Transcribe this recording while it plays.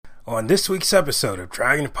On this week's episode of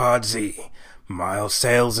Dragon Pod Z, Miles,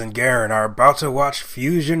 Sails, and Garen are about to watch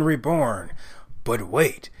Fusion Reborn. But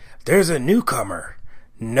wait, there's a newcomer.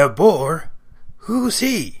 Nabor? Who's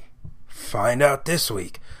he? Find out this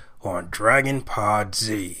week on Dragon Pod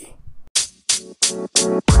Z.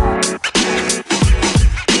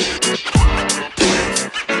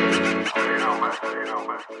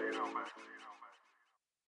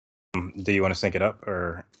 Do you want to sync it up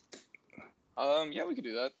or? Yeah, we could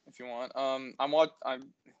do that if you want. I'm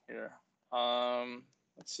here.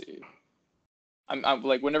 Let's see. I'm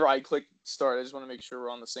like, whenever I click start, I just want to make sure we're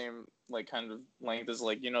on the same like kind of length as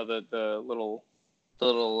like, you know, the little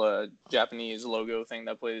Japanese logo thing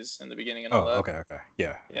that plays in the beginning and all that. Okay.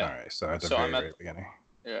 Yeah. All right. So at the very beginning.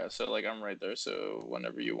 Yeah. So like I'm right there. So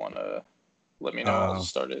whenever you want to let me know, I'll just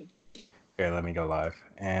start it. Okay, let me go live.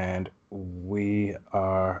 And we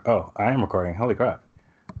are. Oh, I am recording. Holy crap!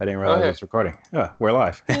 I didn't realize it was recording. Yeah, we're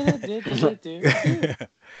live.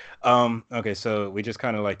 Okay, so we just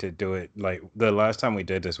kind of like to do it like the last time we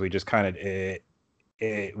did this. We just kind of it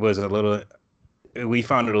was a little. We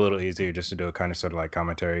found it a little easier just to do a kind of sort of like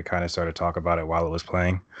commentary, kind of sort of talk about it while it was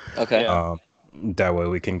playing. Okay. That way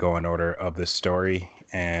we can go in order of the story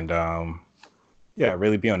and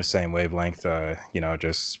really be on the same wavelength.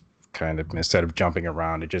 Just kind of instead of jumping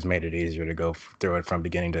around, it just made it easier to go through it from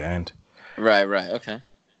beginning to end. Right. Okay.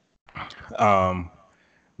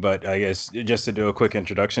 But I guess just to do a quick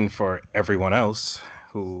introduction for everyone else,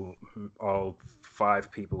 all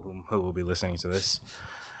 5 people who will be listening to this.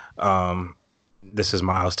 This is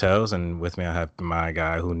Miles Tales, and with me I have my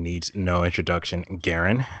guy who needs no introduction,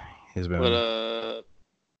 Garen. He's been, of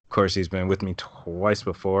course, he's been with me twice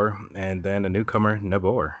before, and then a newcomer,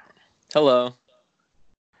 Nabor. Hello.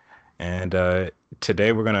 And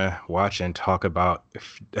today we're gonna watch and talk about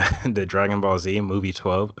the Dragon Ball Z movie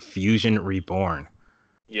 12, Fusion Reborn.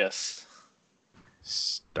 Yes.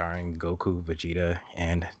 Starring Goku, Vegeta,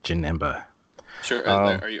 and Janemba. Sure.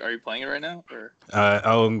 Are you playing it right now? Or?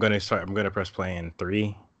 I'm gonna start. I'm gonna press play in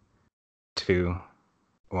 3, 2,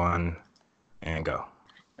 1, and go.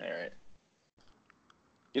 All right.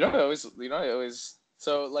 You know, I always.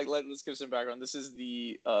 So, like, let's give some background. This is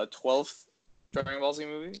the 12th Dragon Ball Z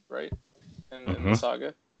movie, right? In the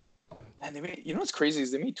saga. And they made. You know what's crazy is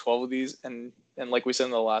they made 12 of these, and like we said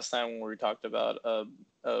in the last time when we talked about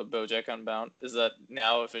BoJack Unbound, is that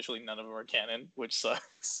now officially none of them are canon, which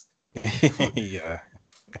sucks. Yeah.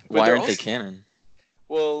 Why aren't they canon?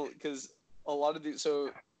 Well, because a lot of these,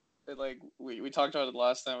 so like we talked about it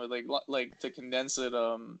last time, but like to condense it,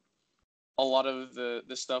 a lot of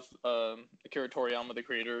the stuff Akira Toriyama, the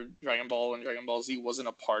creator of Dragon Ball and Dragon Ball Z, wasn't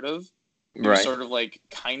a part of. He was sort of like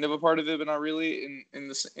kind of a part of it, but not really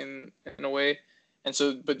in a way. And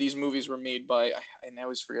so, but these movies were made by, I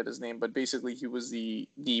always forget his name, but basically he was the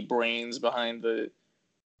brains behind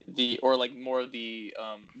or like more of the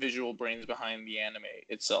visual brains behind the anime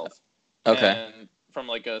itself. Okay. And from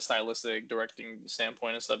like a stylistic directing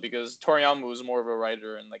standpoint and stuff, because Toriyama was more of a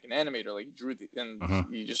writer and like an animator, like he drew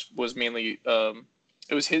he just was mainly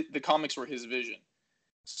it was the comics were his vision.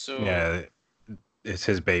 So yeah, it's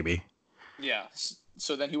his baby. Yeah.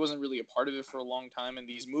 So then he wasn't really a part of it for a long time, and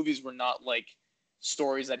these movies were not like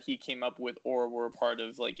stories that he came up with or were a part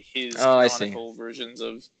of like his canonical versions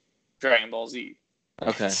of Dragon Ball Z.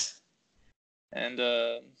 Okay. And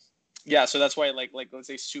so that's why like let's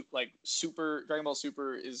say Super Dragon Ball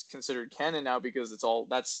Super is considered canon now because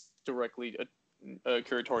that's directly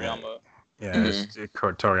Akira Toriyama. Yeah,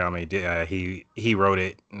 Toriyama. He wrote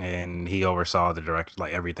it and he oversaw the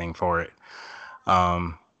everything for it.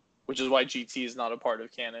 Which is why GT is not a part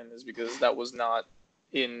of canon, is because that was not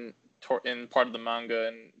in part of the manga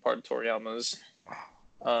and part of Toriyama's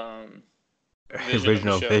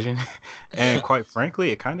original vision. And quite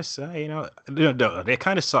frankly, it kind of it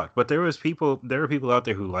kind of sucked. But there were people out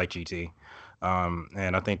there who liked GT,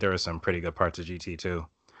 and I think there were some pretty good parts of GT too.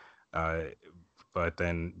 But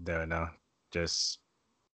then just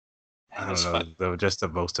I don't know, just the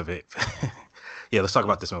most of it. Yeah, let's talk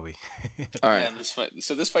about this movie. All right. And this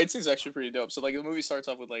fight scene is actually pretty dope. So like the movie starts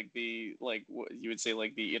off with like the what you would say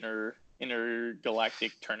like the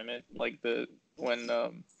intergalactic tournament, like when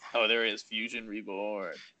there is Fusion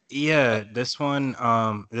Reborn. Yeah, this one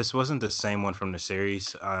this wasn't the same one from the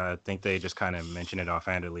series. I think they just kind of mentioned it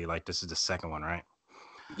offhandedly, like this is the second one, right?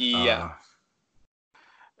 Yeah.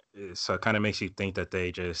 So it kind of makes you think that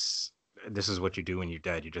this is what you do when you're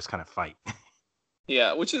dead. You just kind of fight.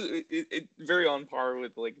 Yeah, which is it very on par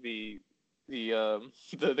with like the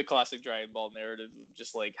classic Dragon Ball narrative,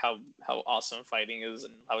 just like how awesome fighting is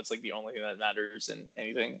and how it's like the only thing that matters in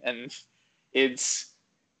anything. And it's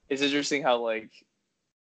interesting how like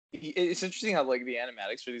it's interesting how like the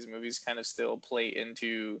animatics for these movies kind of still play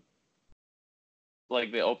into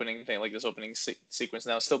like the opening thing, like this opening sequence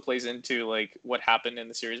now still plays into like what happened in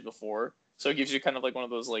the series before. So it gives you kind of like one of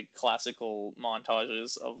those like classical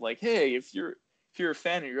montages of like, hey, if you're a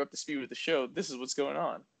fan and you're up to speed with the show, this is what's going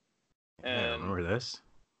on. And yeah, remember this?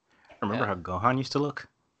 Remember how Gohan used to look?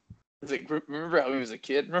 It's like, remember how he was a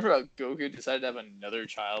kid? Remember how Goku decided to have another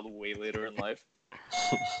child way later in life?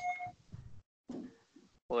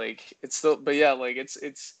 Like, it's still, but yeah, like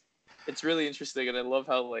it's really interesting, and I love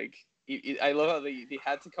how like I love how they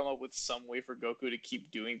had to come up with some way for Goku to keep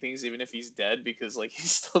doing things even if he's dead, because like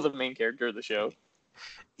he's still the main character of the show.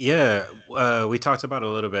 Yeah, we talked about it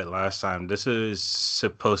a little bit last time. This is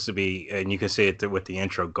supposed to be, and you can see it with the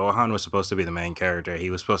intro. Gohan was supposed to be the main character. He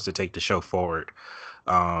was supposed to take the show forward.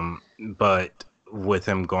 But with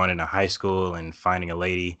him going into high school and finding a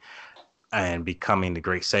lady and becoming the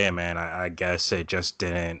Great Saiyaman, I guess it just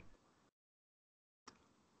didn't.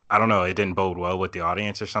 I don't know. It didn't bode well with the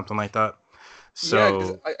audience or something like that.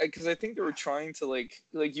 So yeah, because I think they were trying to like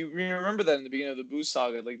you remember that in the beginning of the Boo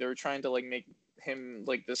saga, like they were trying to like make him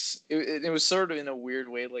like this. It was sort of in a weird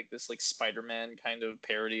way like this like Spider-Man kind of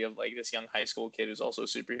parody of like this young high school kid who's also a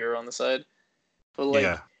superhero on the side. But like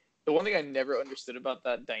yeah. the one thing I never understood about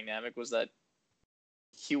that dynamic was that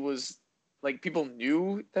he was like people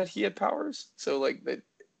knew that he had powers. So like that,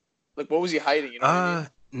 like what was he hiding? You know what I mean?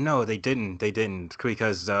 No, they didn't. They didn't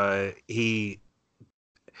because they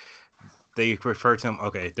refer to him.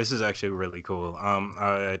 Okay, this is actually really cool.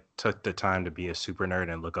 I took the time to be a super nerd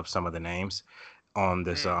and look up some of the names on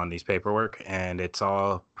this on these paperwork, and it's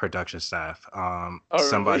all production staff.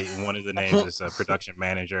 Somebody, really? one of the names is a production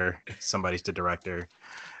manager. Somebody's the director.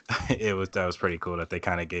 That was pretty cool that they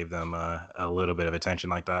kind of gave them a little bit of attention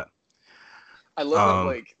like that. I love how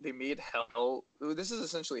like they made hell. This is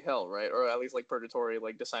essentially hell, right? Or at least like purgatory,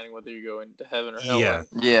 like deciding whether you go into heaven or hell. Yeah,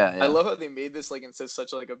 yeah. I love how they made this like into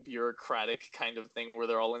such like a bureaucratic kind of thing where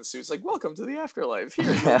they're all in suits, like welcome to the afterlife.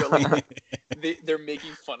 Here, you go. Like, they're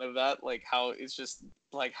making fun of that, like how it's just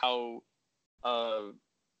like how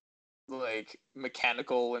like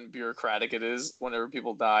mechanical and bureaucratic it is whenever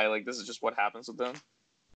people die. Like this is just what happens with them.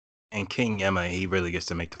 And King Yemma, he really gets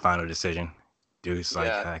to make the final decision. Dude's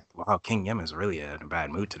Yeah. like, wow, King Yemma's really in a bad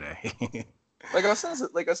mood today. Like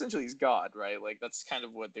essentially he's God, right? Like that's kind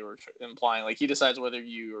of what they were implying. Like he decides whether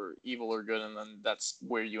you are evil or good, and then that's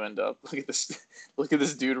where you end up. Look at this, look at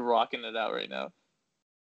this dude rocking it out right now.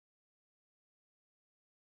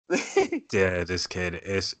 Yeah, this kid.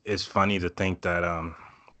 It's funny to think that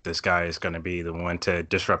this guy is going to be the one to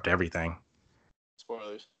disrupt everything.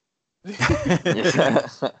 Spoilers.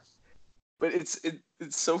 But it's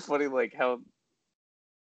so funny, like how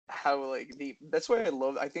like that's why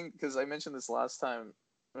I think because I mentioned this last time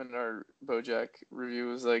in our BoJack review,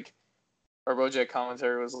 was like our BoJack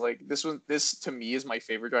commentary was like this to me is my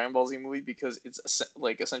favorite Dragon Ball Z movie because it's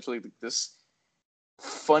like essentially this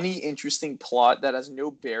funny, interesting plot that has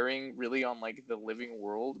no bearing really on like the living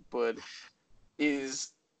world, but is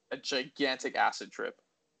a gigantic acid trip.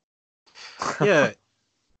 Yeah.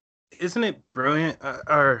 Isn't it brilliant?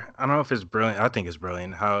 Or I don't know if it's brilliant. I think it's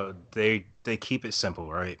brilliant how they keep it simple,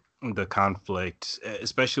 right? The conflict,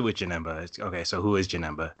 especially with Janemba. Okay, so who is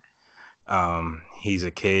Janemba? He's a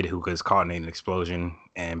kid who was caught in an explosion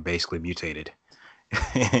and basically mutated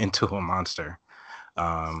into a monster.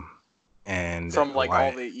 And from like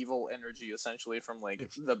all the evil energy, essentially from like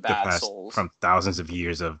the bad souls, from thousands of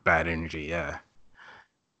years of bad energy. Yeah,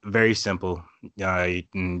 very simple. You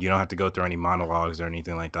don't have to go through any monologues or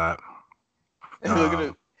anything like that. And look at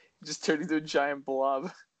it, just turned into a giant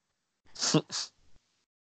blob.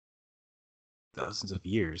 Thousands of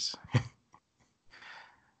years.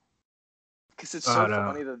 Because it's so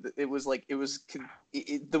funny that it was like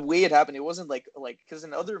the way it happened. It wasn't like because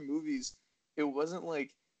in other movies, it wasn't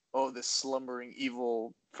like, oh, this slumbering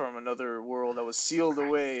evil from another world that was sealed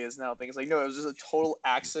away is now things like, no, it was just a total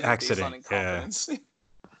accident based on incompetence. Yeah.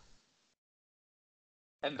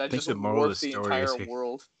 And that just warped the entire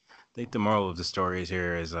world. I think the moral of the story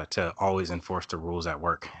here is to always enforce the rules at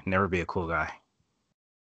work. Never be a cool guy.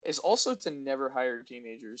 It's also to never hire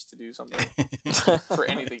teenagers to do something for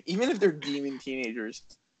anything, even if they're demon teenagers.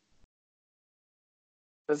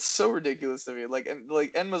 That's so ridiculous to me. Like, and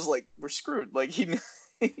like Enma's like, we're screwed. Like he.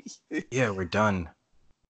 Yeah, we're done.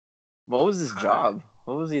 What was his job?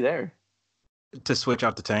 What was he there? To switch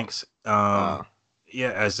out the tanks. Yeah,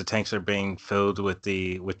 as the tanks are being filled with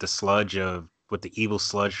the sludge with the evil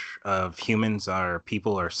sludge of humans or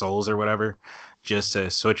people or souls or whatever, just to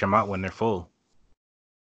switch them out when they're full.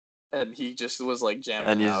 And he just was like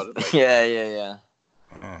jamming out. Like, yeah.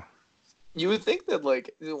 You would think that like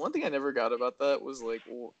the one thing I never got about that was like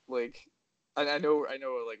I know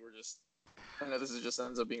like we're just I know this is just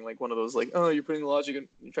ends up being like one of those like, oh, you're putting logic in,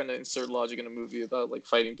 you're trying to insert logic in a movie about like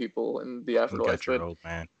fighting people in the You afterlife, got your old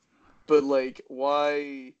man. but like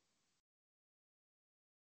why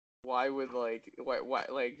would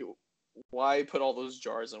why put all those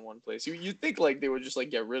jars in one place? You'd think like they would just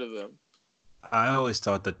like get rid of them. I always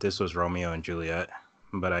thought that this was Romeo and Juliet,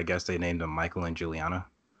 but I guess they named them Michael and Juliana.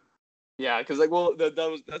 Yeah, because like well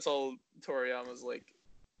that's all Toriyama's like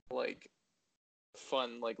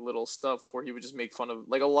fun like little stuff where he would just make fun of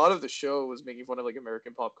like a lot of the show was making fun of like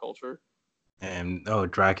American pop culture. And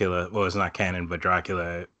Dracula. Well, it's not canon, but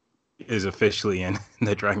Dracula is officially in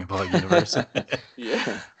the Dragon Ball universe.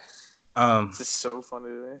 Yeah, um. it's just so funny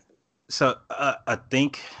to me. So I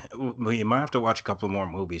think we might have to watch a couple more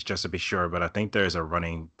movies just to be sure. But I think there's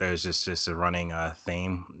just a running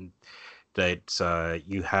theme that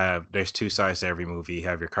there's two sides to every movie. You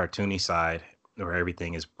have your cartoony side where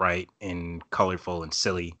everything is bright and colorful and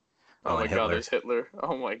silly. Oh my and god, Hitler. there's Hitler.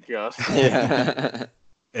 Oh my god. Yeah.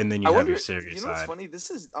 And then I you have wonder, your serious you know what's side. funny?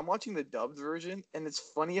 I'm watching the dubbed version, and it's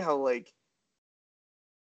funny how like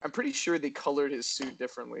I'm pretty sure they colored his suit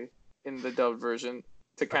differently in the dubbed version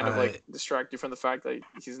to kind of like distract you from the fact that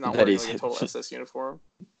he's not That wearing he's like a total SS uniform.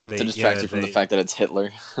 To distract you from the fact that it's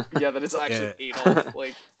Hitler. Yeah, that it's actually Adolf.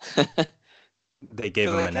 Like they gave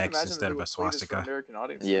him I an can't X imagine instead that of they a would play this for swastika. American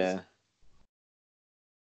audiences. Yeah.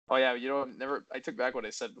 Oh yeah, you know, I took back what I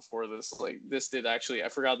said before this. Like this did actually, I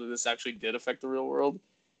forgot that this actually did affect the real world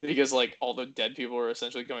because like all the dead people are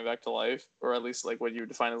essentially coming back to life, or at least like what you would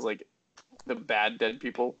define as like the bad dead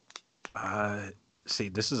people. See,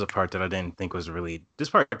 this is a part that I didn't think was really. This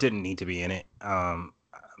part didn't need to be in it.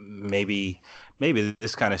 Maybe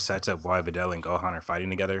this kind of sets up why Videl and Gohan are fighting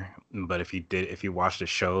together. But if you watched the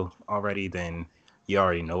show already, then you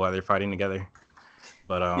already know why they're fighting together.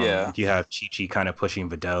 But Yeah. you have Chi-Chi kind of pushing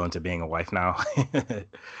Videl into being a wife now.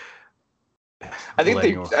 I think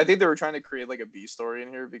they were trying to create like a B story in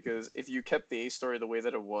here because if you kept the A story the way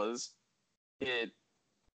that it was, it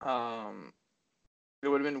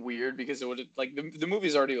would have been weird because it would have like the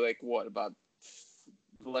movie's already like what about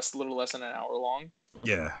little less than an hour long.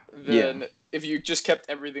 Yeah. Then if you just kept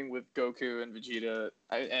everything with Goku and Vegeta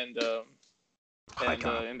and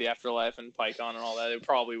in the afterlife and Pikkon and all that, it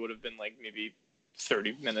probably would have been like maybe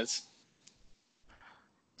 30 minutes.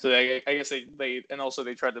 So I guess they and also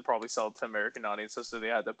they tried to probably sell it to American audiences, so they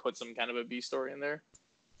had to put some kind of a B story in there.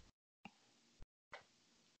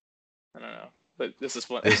 I don't know, but this is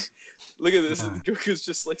fun. Look at this. Goku's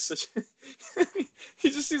just like such. He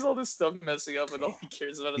just sees all this stuff messing up, and all he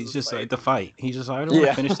cares about is he's just fight. like the fight. He's just like, I don't want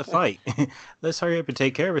to finish the fight. Let's hurry up and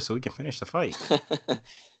take care of it so we can finish the fight. Oh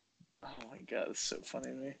my god, it's so funny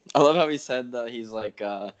to me. I love how he said that he's like,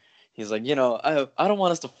 you know, I don't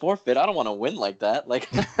want us to forfeit. I don't want to win like that. Like,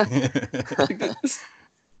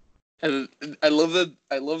 and I love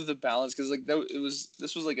the balance because like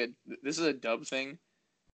this is a dub thing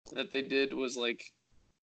that they did was like,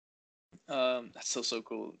 that's so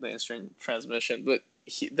cool, the instant transmission. But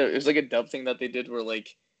it was like a dub thing that they did where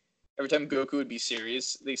like every time Goku would be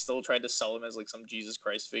serious, they still tried to sell him as like some Jesus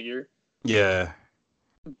Christ figure. Yeah.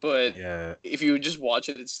 But if you just watch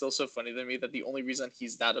it, it's still so funny to me that the only reason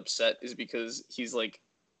he's that upset is because he's like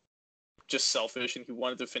just selfish and he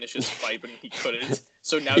wanted to finish his fight but he couldn't.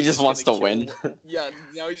 So now he just wants to win. Yeah,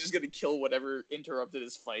 now he's just gonna kill whatever interrupted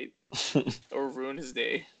his fight or ruin his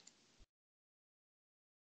day.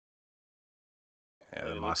 Yeah,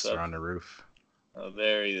 the monster on the roof. Oh,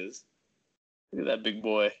 there he is. Look at that big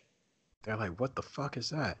boy. They're like, what the fuck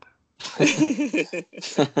is that?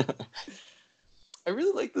 I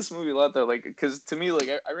really like this movie a lot though, like, because to me, like,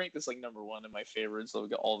 I rank this like number one in my favorites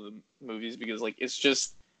of all the movies because like it's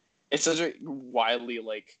such a wildly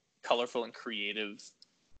like colorful and creative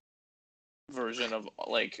version of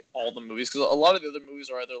like all the movies because a lot of the other movies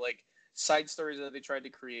are either like side stories that they tried to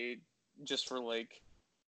create just to like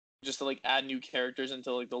add new characters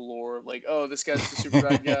into like the lore of like, oh, this guy's the super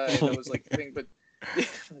bad guy that was like the thing, but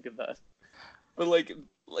look at that. But like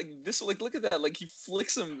this, like look at that, like he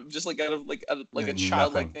flicks him just like out of a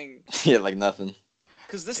childlike thing. Yeah, like nothing.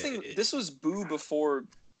 Because this was Boo before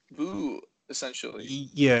Boo, essentially.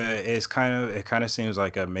 Yeah, it kind of seems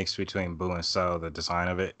like a mix between Boo and Cell, the design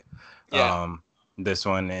of it. Yeah. This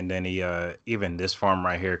one, and then he even this form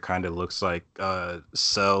right here kind of looks like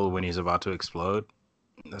Cell when he's about to explode.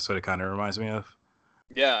 That's what it kind of reminds me of.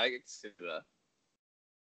 Yeah, I can see that.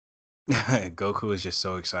 Goku is just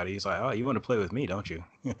so excited. He's like, "Oh, you want to play with me, don't you?"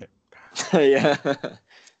 Yeah.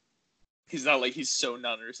 He's not like he's so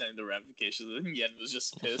not understanding the ramifications, and Yen was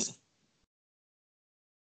just pissed.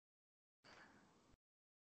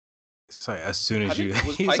 So as soon How as you, did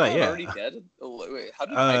was he was like, Pycon yeah. already dead? Oh, wait, how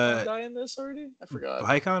did Pycon Uh, die in this already? I forgot.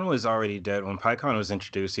 Pycon was already dead when Pycon was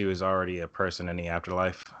introduced. He was already a person in the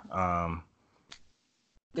afterlife.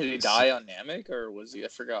 Did he S die on Namek or was he? I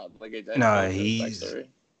forgot. Like I no, don't know his backstory.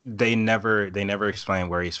 they never explain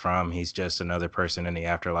where he's from. He's just another person in the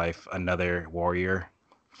afterlife, another warrior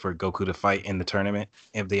for Goku to fight in the tournament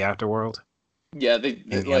of the afterworld Yeah, in the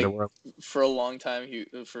like underworld. for a long time.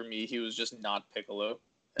 For me, he was just not Piccolo,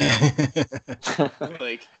 and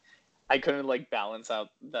like I couldn't like balance out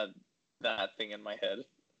that thing in my head.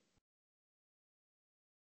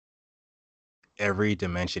 Every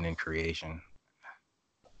dimension in creation.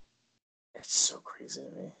 It's so crazy to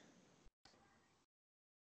me.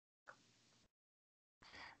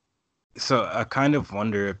 So I kind of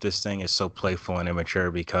wonder if this thing is so playful and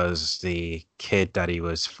immature because the kid that he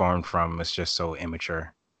was formed from is just so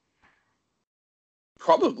immature.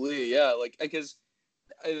 Probably, yeah. Like, because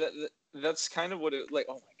that's kind of what it like.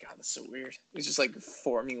 Oh my god, that's so weird. It's just like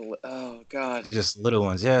forming. Oh god. Just little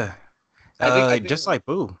ones, yeah. I Just think. like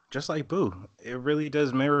Boo. Just like Boo. It really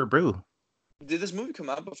does mirror Boo. Did this movie come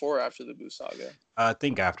out before or after the Boo saga? I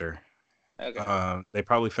think after. Okay. They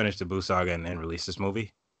probably finished the Boo saga and then released this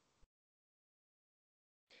movie.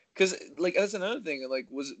 Because like that's another thing. Like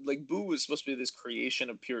was like Boo was supposed to be this creation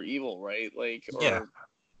of pure evil, right? Like Yeah. or.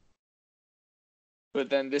 But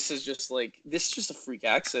then this is just a freak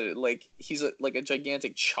accident. Like he's like a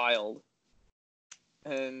gigantic child,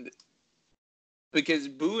 and because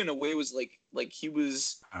Boo in a way was like he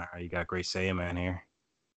was. You got Great Saiyaman here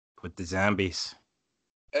with the zombies.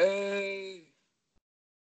 Hey,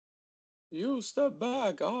 you step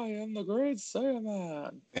back. I am the great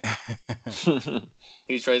Saiyaman.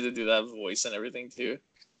 He tries to do that voice and everything too.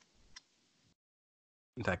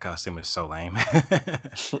 That costume is so lame.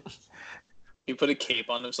 He put a cape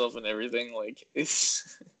on himself and everything. Like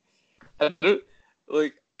it's, I don't,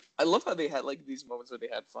 like I love how they had like these moments where they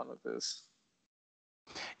had fun with this.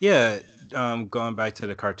 Yeah, going back to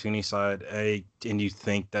the cartoony side, and you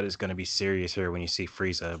think that it's going to be serious here when you see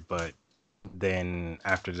Frieza, but then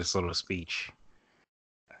after this little speech,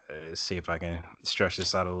 see if I can stretch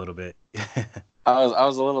this out a little bit. I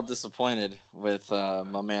was a little disappointed with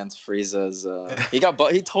my man's Frieza's. He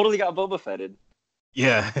totally got Boba Fetted.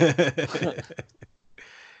 Yeah.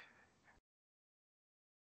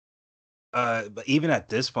 But even at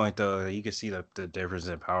this point, though, you can see the difference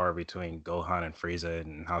in power between Gohan and Frieza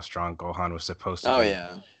and how strong Gohan was supposed to Oh be.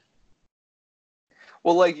 yeah.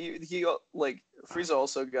 Well, like he like Frieza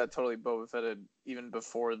also got totally Boba Fetted even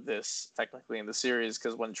before this, technically in the series,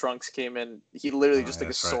 because when Trunks came in, he literally just took a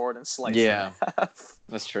That's right. sword and sliced Yeah. him in half.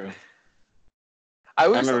 That's true. I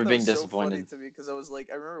always remember thought that being was so funny disappointed. to me because I was like,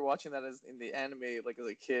 I remember watching that as in the anime, like as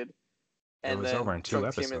a kid, It and was over then in 2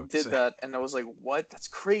 Trunks came and episodes. did that, and I was like, what? That's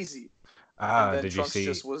crazy. And then Did you Trunks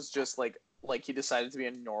see? was just like he decided to be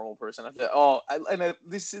a normal person.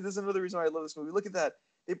 This is another reason why I love this movie. Look at that.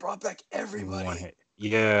 They brought back One everybody. hit.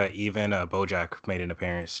 Yeah, even BoJack made an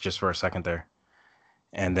appearance just for a second there,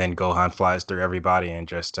 and then Gohan flies through everybody and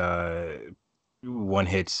just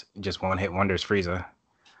just one hit wonders Frieza,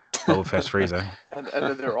 Boba Fett's Frieza. And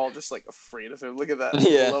then they're all just like afraid of him. Look at that. I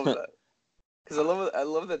Yeah. love that. Because I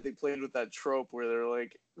love that they played with that trope where they're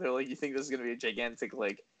like you think this is gonna be a gigantic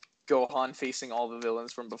like Gohan facing all the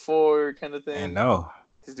villains from before kind of And thing. no,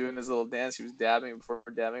 He's doing his little dance. He was dabbing before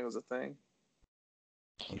dabbing was a thing.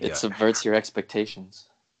 It yeah, subverts your expectations.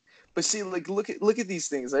 But see, like look at these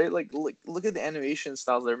things, right? Like look at the animation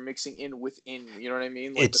styles they're mixing in within. You know what I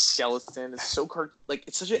mean? Like the it's skeleton is so like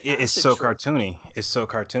it's such an it's acid so trip. cartoony. It's so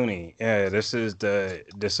cartoony. Yeah, this is the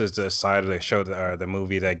side of the show the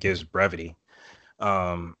movie that gives brevity.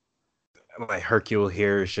 Um, like Hercule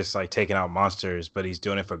here is just like taking out monsters, but he's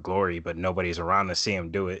doing it for glory, but nobody's around to see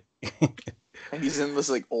him do it. And he's in this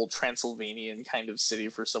like old Transylvanian kind of city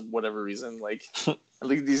for some whatever reason. Like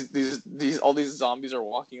these all these zombies are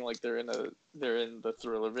walking like they're in the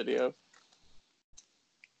Thriller video.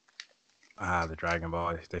 The Dragon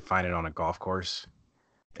Ball. They find it on a golf course.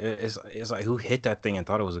 It's like who hit that thing and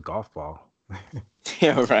thought it was a golf ball?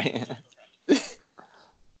 Yeah, right.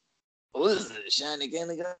 Oh, this is a shiny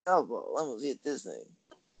candy golf ball. I'm gonna hit this thing.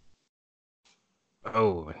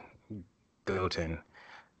 Oh, Goten.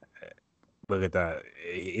 Look at that.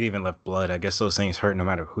 It even left blood. I guess those things hurt no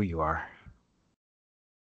matter who you are.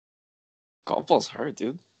 Golf balls hurt,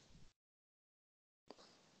 dude.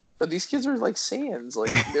 But these kids are like Saiyans.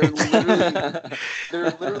 Like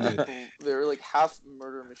they're like half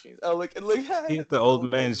murder machines. Oh, like See the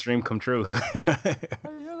old man's dream come true.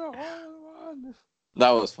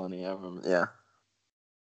 That was funny. I remember. Yeah.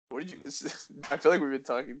 What did you? I feel like we've been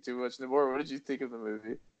talking too much. Namor, what did you think of the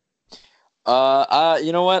movie?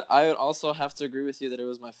 You know what? I would also have to agree with you that it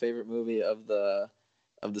was my favorite movie of the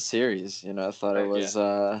series. You know, I thought it was.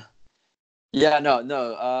 Yeah. No.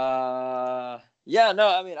 No. Yeah. No.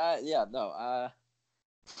 I mean, Yeah. No.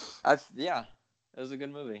 Yeah. It was a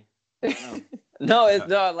good movie. I don't know.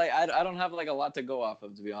 No. Like, I don't have like a lot to go off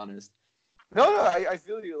of, to be honest. No, I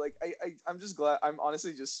feel you. Like, I'm just glad. I'm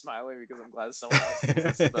honestly just smiling because I'm glad someone else thinks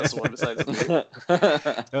it's the best one besides me.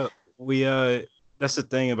 No, that's the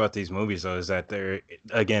thing about these movies though, is that they're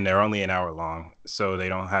only an hour long, so they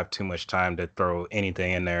don't have too much time to throw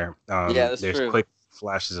anything in there. Yeah, that's There's true. quick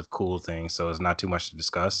flashes of cool things, so it's not too much to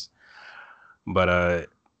discuss. But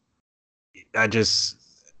I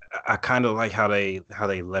kind of like how they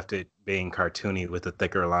left it being cartoony with the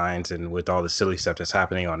thicker lines and with all the silly stuff that's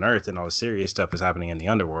happening on Earth and all the serious stuff that's happening in the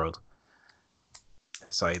underworld.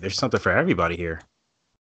 It's like there's something for everybody here.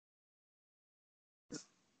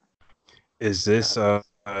 Is this I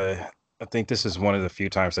think this is one of the few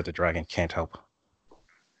times that the dragon can't help.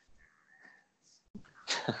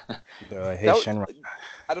 They're like, hey, Shenron.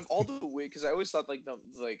 Out of all the way, because I always thought like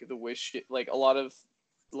the wish, like a lot of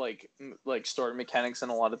like story mechanics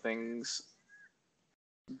and a lot of things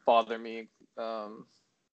bother me.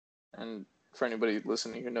 And for anybody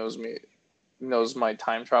listening who knows me, knows my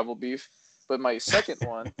time travel beef. But my second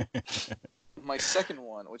one,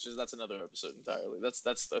 which is that's another episode entirely. That's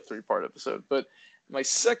a 3-part episode. But my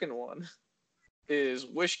second one is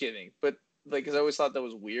wish giving. But like, because I always thought that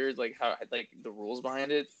was weird, like how like the rules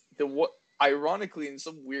behind it. Ironically, in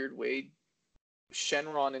some weird way,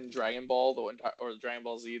 Shenron and Dragon Ball, or Dragon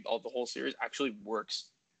Ball Z, the whole series actually works.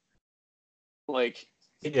 Like,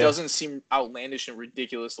 it doesn't seem outlandish and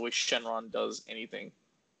ridiculous the way Shenron does anything.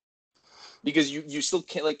 Because you still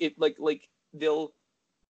can't they'll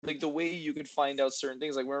like the way you could find out certain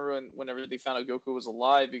things. Like, remember whenever they found out Goku was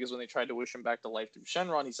alive, because when they tried to wish him back to life through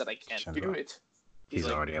Shenron, he said, "I can't do it." He's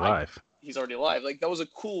like, already alive. He's already alive. Like, that was a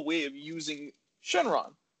cool way of using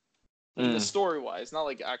Shenron. The story-wise, not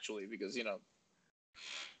like actually, because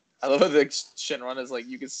I love how the Shenron is like,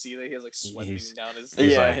 you can see that he has like sweat beating down his.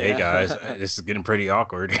 He's like, hey guys, this is getting pretty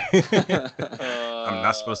awkward. I'm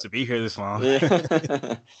not supposed to be here this long.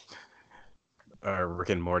 Rick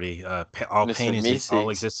and Morty, all Mr. pain is Meeseeks. all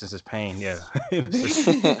existence is pain. Yeah,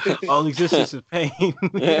 all existence is pain.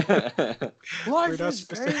 Life is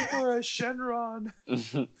pain for a Shenron.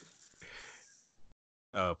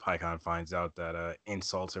 Pycon finds out that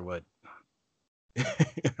insults are what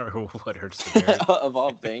or what hurts the bear. Of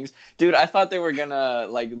all things, dude, I thought they were gonna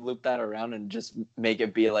like loop that around and just make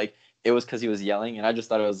it be like it was because he was yelling, and I just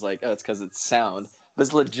thought it was like, oh, it's because it's sound. But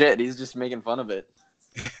it's legit. He's just making fun of it.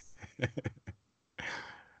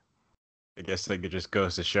 I guess that just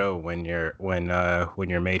goes to show when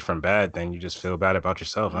you're made from bad, then you just feel bad about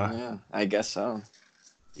yourself, huh? Yeah, I guess so.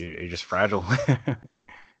 You're just fragile.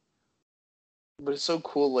 But it's so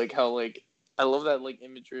cool, like how like I love that like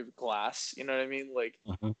imagery of glass. You know what I mean? Like,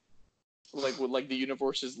 like with like the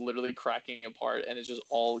universe is literally cracking apart, and it's just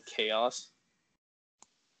all chaos.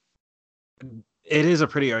 It is a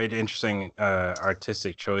pretty interesting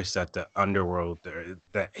artistic choice that the underworld,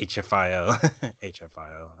 that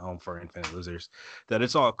HFIL, Home for Infinite Losers, that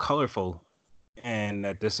it's all colorful, and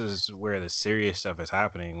that this is where the serious stuff is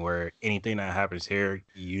happening, where anything that happens here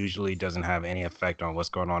usually doesn't have any effect on what's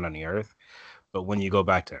going on the Earth. But when you go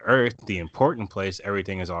back to Earth, the important place,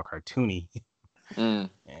 everything is all cartoony.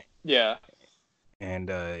 Yeah. And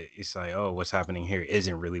it's like, oh, what's happening here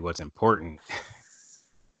isn't really what's important.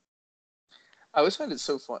 I always find it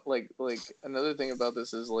so fun. Like another thing about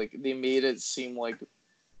this is like they made it seem like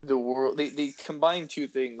the world. They combined two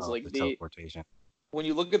things. Like the teleportation. When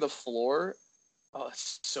you look at the floor, oh,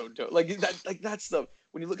 it's so dope. Like that stuff.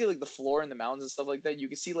 When you look at like the floor and the mountains and stuff like that, you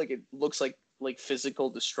can see like it looks like physical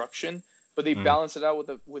destruction, but they balance it out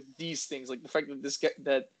with these things, like the fact that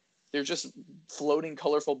that they're just floating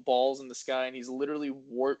colorful balls in the sky, and he's literally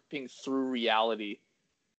warping through reality,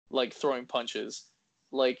 like throwing punches.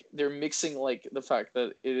 Like, they're mixing, like, the fact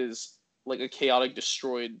that it is, like, a chaotic,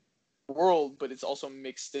 destroyed world, but it's also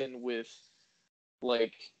mixed in with,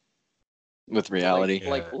 like... With reality.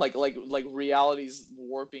 Like reality's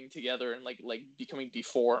warping together and, like becoming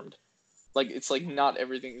deformed. Like, it's, like, not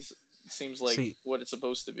everything seems like what it's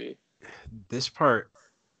supposed to be. This part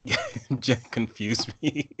confused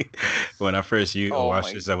me when I first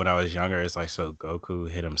watched this when I was younger. It's like, so Goku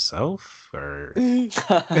hit himself? Or...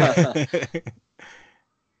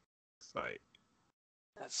 Like,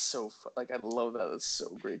 that's so like I love that. That's so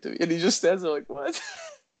great to me. And he just stands there like, what?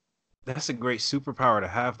 That's a great superpower to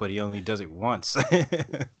have, but he only does it once. and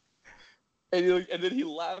then he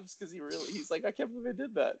laughs because he's like, I can't believe I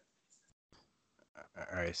did that.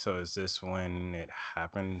 All right, so is this when it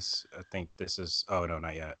happens? I think this is. Oh no,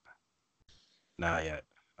 not yet. Not yet.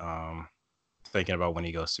 Um, Thinking about when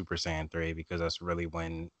he goes Super Saiyan 3 because that's really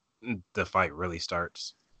when the fight really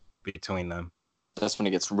starts between them. That's when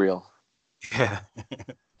it gets real. Yeah.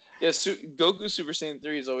 Yeah, Goku Super Saiyan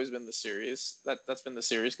 3 has always been the serious. That's been the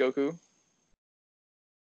serious Goku.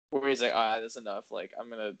 Where he's like, that's enough. Like, I'm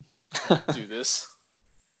gonna do this.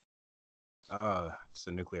 It's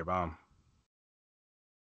a nuclear bomb.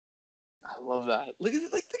 I love that. Look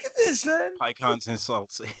at this, man. Pycon's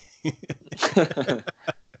insults.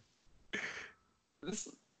 This,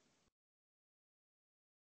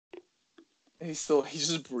 he's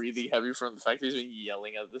just breathing heavy from the fact that he's been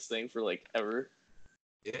yelling at this thing for like ever.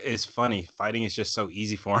 It's funny. Fighting is just so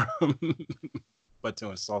easy for him, but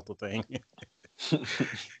to insult the thing.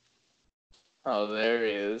 Oh, there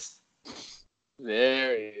he is.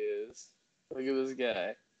 There he is. Look at this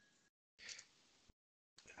guy.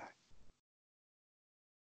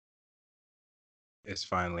 It's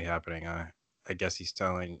finally happening. I guess he's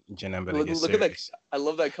telling Janemba to Look, get look at that. serious. I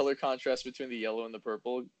love that color contrast between the yellow and the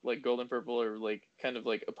purple. Like gold and purple are like kind of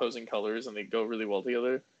like opposing colors, and they go really well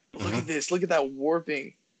together. But look at this. Look at that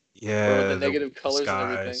warping. Yeah, Or the negative colors and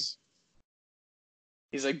everything. skies.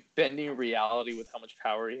 He's like bending reality with how much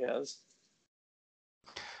power he has.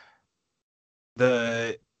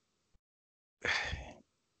 The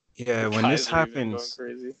yeah, The when this Kaiser even going happens,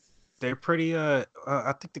 crazy. they're pretty. I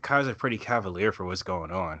think the Kaiser are pretty cavalier for what's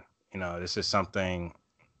going on. You know, this is something.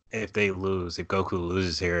 If they lose, if Goku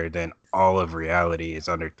loses here, then all of reality is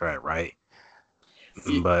under threat, right?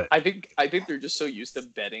 But I think they're just so used to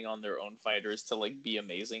betting on their own fighters to like be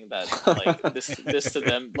amazing that like this to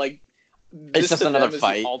them like It's just another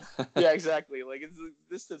fight. Yeah, exactly. Like it's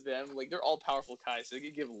this to them like they're all powerful Kai, so they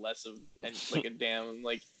could give less of and like a damn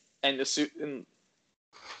like and the suit and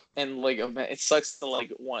like it sucks to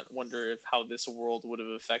like wonder if how this world would have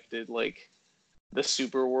affected like the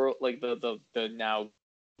super world like the now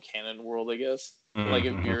canon world, I guess. Like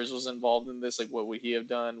if Beerus was involved in this, like what would he have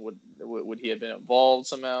done? Would he have been involved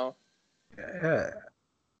somehow?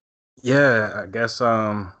 yeah, I guess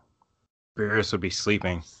Beerus would be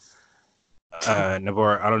sleeping.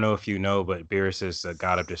 Nabor, I don't know if you know, but Beerus is the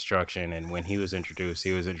god of destruction, and when he was introduced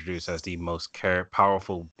as the most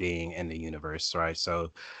powerful being in the universe, right?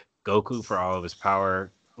 So Goku, for all of his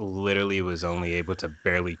power, literally was only able to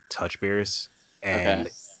barely touch Beerus, and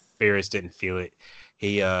Beerus didn't feel it.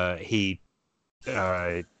 He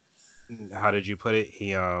how did you put it? He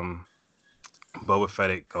Boba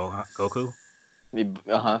Fetted Goku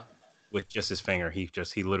with just his finger. He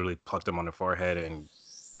literally plucked him on the forehead, and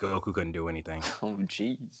Goku couldn't do anything. Oh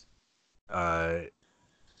jeez.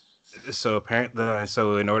 So apparently,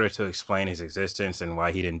 so in order to explain his existence and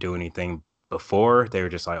why he didn't do anything before, they were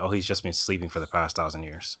just like, "Oh, he's just been sleeping for the past 1,000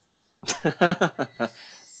 years."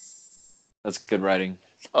 That's good writing.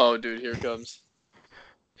 Oh, dude, here it comes.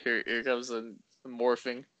 Here comes the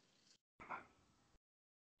morphing.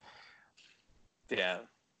 Yeah.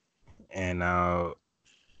 And now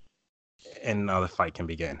the fight can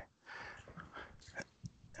begin.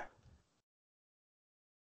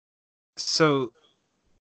 So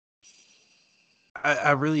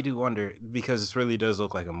I really do wonder, because this really does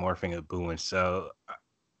look like a morphing of Boo, and so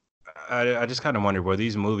I just kind of wonder, were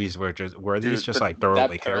these movies these just like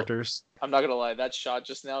throwaway characters? I'm not gonna lie, that shot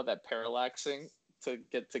just now, that parallaxing to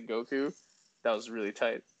get to Goku, that was really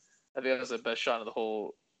tight. I think that was the best shot of the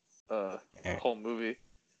whole whole movie.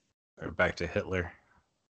 Or back to Hitler.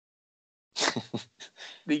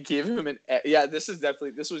 They gave him this was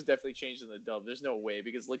definitely changed in the dub. There's no way,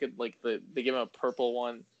 because look at like they gave him a purple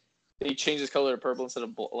one. They changed his color to purple instead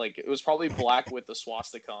of like it was probably black with the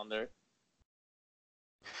swastika on there.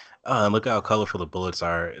 And look how colorful the bullets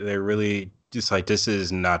are. They're really just like, this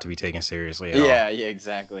is not to be taken seriously at all. Yeah,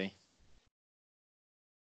 exactly.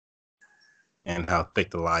 And how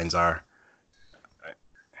thick the lines are.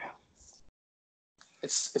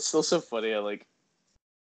 It's still so funny.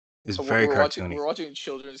 It's very cartoony. We're watching a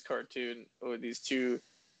children's cartoon where these two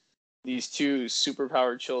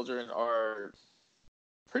superpowered children are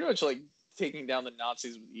pretty much like taking down the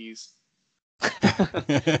Nazis with ease.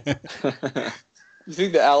 You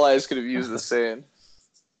think the Allies could have used the Saiyan?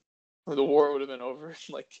 Or the war would have been over in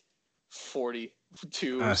like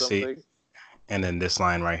 42 or something. See. And then this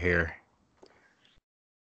line right here.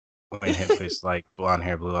 When Hitler's like blonde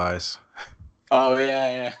hair, blue eyes. Oh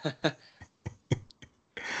yeah.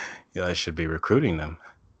 Yeah, I should be recruiting them.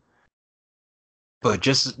 But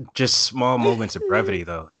just small moments of brevity,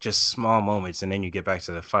 though. Just small moments, and then you get back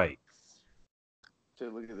to the fight.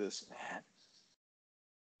 Dude, look at this, man.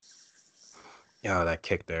 Yeah, that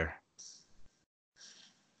kick there.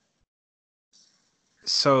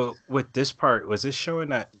 So with this part, was this showing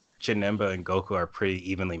that Janemba and Goku are pretty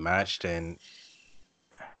evenly matched? And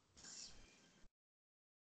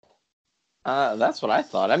That's what I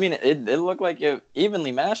thought. I mean, it looked like it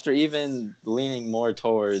evenly matched, or even leaning more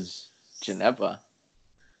towards Janemba.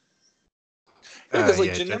 Yeah, because like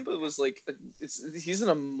yeah, Janemba was like, he's an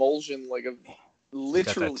emulsion like of he's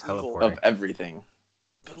got that literal evil. Of teleporting. everything.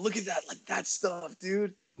 But look at that, like that stuff,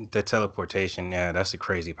 dude. The teleportation, yeah, that's a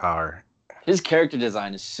crazy power. His character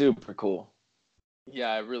design is super cool.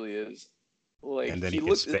 Yeah, it really is. Like And then he he can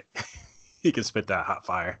looked. spit. He can spit that hot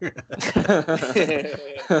fire.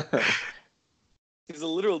 He's a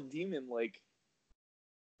literal demon. Like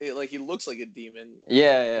he looks like a demon.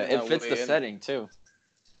 Yeah, in it that fits the way, and- setting too.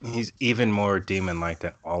 He's even more demon-like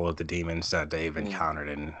than all of the demons that they've Mm. encountered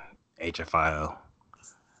in HFIO.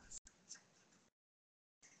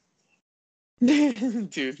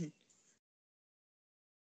 dude.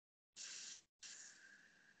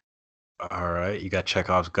 All right, you got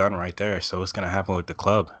Chekhov's gun right there. So what's gonna happen with the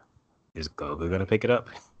club? Is Goku gonna pick it up?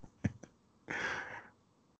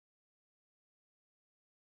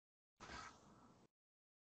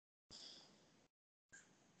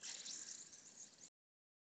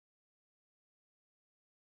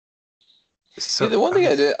 Yeah, So the one thing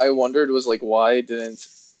I wondered was like why didn't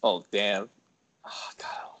oh damn oh, God.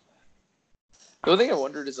 The one thing I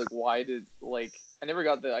wondered is like why did like I never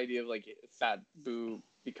got the idea of like Fat Boo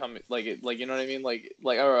become like it like you know what I mean like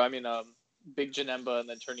or I mean Big Janemba and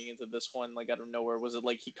then turning into this one like out of nowhere. Was it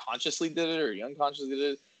like he consciously did it or he unconsciously did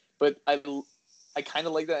it? But I kind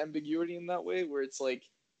of like that ambiguity in that way where it's like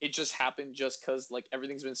it just happened just because like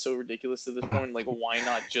everything's been so ridiculous to this point. Like why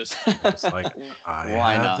not just it's like I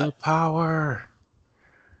Why have not? the power.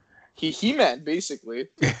 He-Man basically.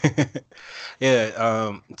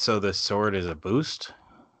 Yeah. So the sword is a boost.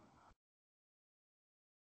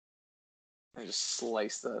 I just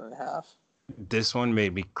sliced that in half. This one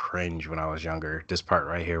made me cringe when I was younger. This part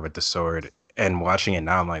right here with the sword, and watching it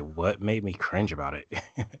now, I'm like, what made me cringe about it?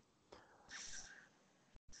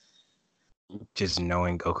 Just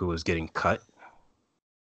knowing Goku was getting cut.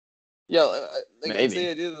 Yeah, like it's Maybe.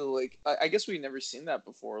 the idea that like I guess we've never seen that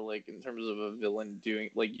before, like in terms of a villain doing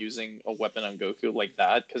like using a weapon on Goku like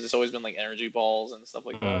that, because it's always been like energy balls and stuff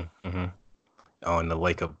like that. Mm-hmm. Oh, and the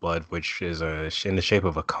Lake of Blood, which is in the shape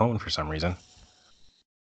of a cone for some reason.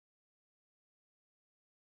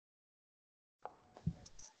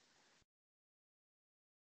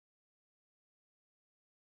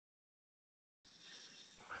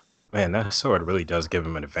 Man, that sword really does give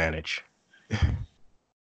him an advantage.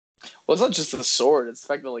 Well, it's not just the sword; it's the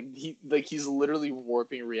fact that he's literally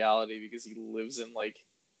warping reality because he lives in like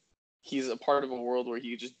he's a part of a world where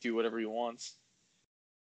he can just do whatever he wants.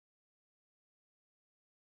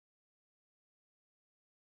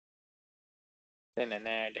 Look at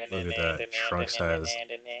that.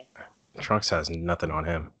 Trunks has nothing on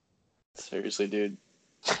him. Seriously, dude.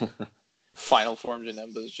 Final form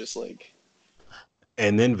Janemba is just like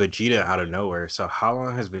And then Vegeta out of nowhere. So how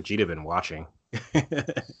long has Vegeta been watching?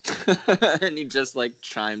 And he just like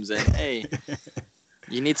chimes in, "Hey,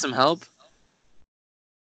 you need some help?"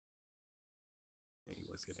 He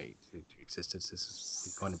was gonna existence. This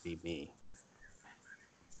is going to be me.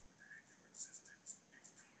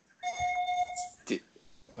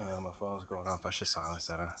 My phone's going off. I should silence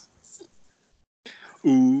that.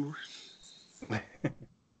 Ooh.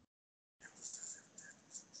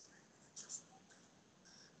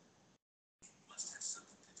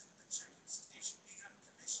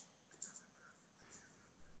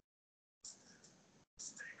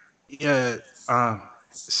 Yeah.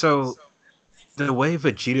 So the way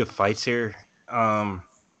Vegeta fights here, I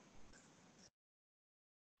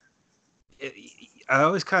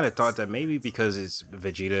always kind of thought that maybe because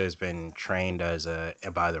Vegeta has been trained as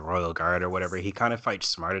by the Royal Guard or whatever, he kind of fights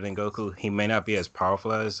smarter than Goku. He may not be as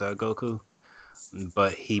powerful as Goku,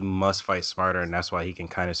 but he must fight smarter, and that's why he can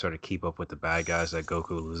kind of sort of keep up with the bad guys that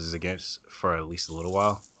Goku loses against for at least a little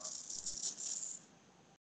while.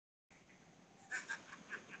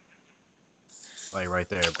 Like right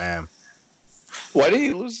there, bam. why did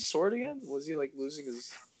he lose the sword again? Was he like losing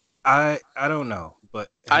his? I don't know, but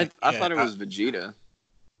I yeah, thought it was Vegeta.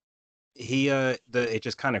 It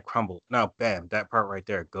just kind of crumbled. Now, bam, that part right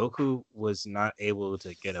there. Goku was not able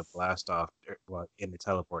to get a blast off in the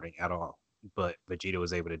teleporting at all, but Vegeta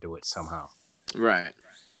was able to do it somehow. Right.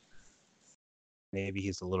 Maybe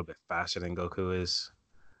he's a little bit faster than Goku is.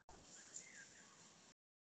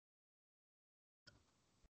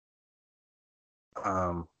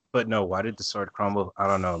 But no, why did the sword crumble? I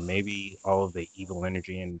don't know. Maybe all of the evil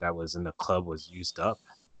energy that was in the club was used up.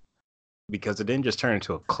 because it didn't just turn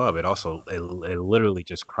into a club. It also it literally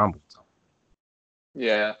just crumbled.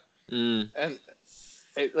 Yeah. Mm. And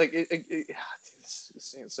dude, this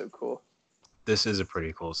scene is so cool. This is a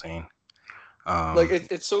pretty cool scene.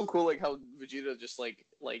 It's so cool, like how Vegeta just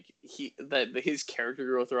his character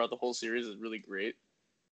growth throughout the whole series is really great.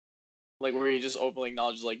 Like where he just openly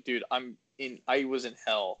acknowledges, like, dude, I was in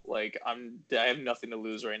hell. Like I have nothing to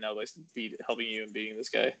lose right now by helping you and beating this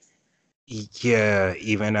guy. Yeah,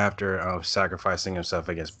 even after sacrificing himself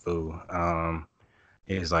against Boo,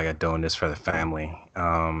 he's like, I'm doing this for the family.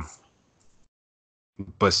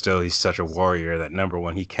 But still, he's such a warrior that number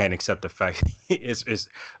one, he can't accept the fact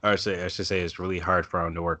I should say it's really hard for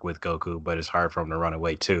him to work with Goku, but it's hard for him to run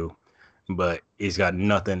away too. But he's got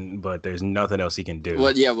nothing, but there's nothing else he can do.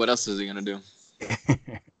 What else is he gonna do?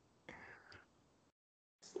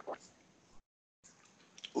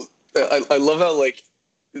 I love how like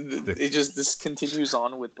this continues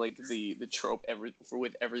on with like the trope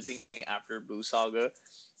with everything after Boo Saga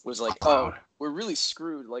was like, oh, we're really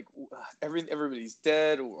screwed, like everybody's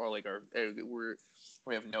dead, or like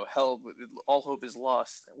we have no help, all hope is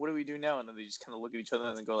lost, what do we do now? And then they just kind of look at each other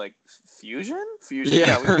and then go like, fusion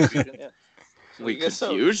yeah, we can fusion. Yeah.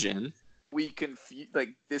 Fusion. We can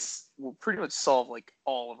like this will pretty much solve like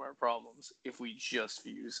all of our problems if we just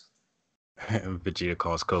fuse. Vegeta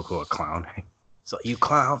calls Goku a clown. So you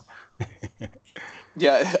clown.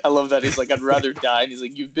 Yeah, I love that. He's like, I'd rather die. And he's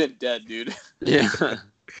like, you've been dead, dude. Yeah.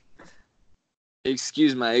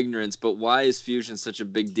 Excuse my ignorance, but why is fusion such a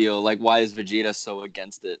big deal? Like, why is Vegeta so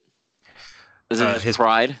against it? Is it his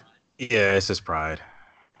pride? Yeah, it's his pride.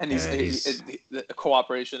 And the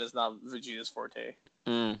cooperation is not Vegeta's forte.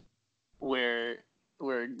 Mm. Where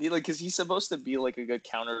because he's supposed to be like a good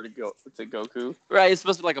counter to Goku. Right, he's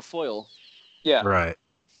supposed to be like a foil. Yeah. Right.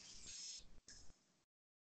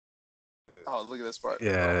 Oh, look at this part.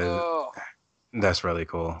 Yeah, that's really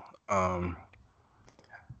cool.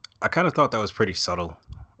 I kind of thought that was pretty subtle,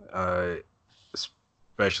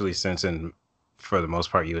 especially since for the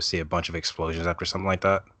most part you would see a bunch of explosions after something like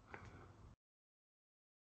that.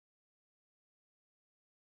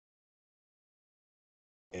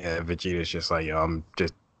 Yeah, Vegeta's just like, yo, I'm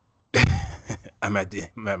just, I'm at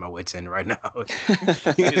my wit's end right now.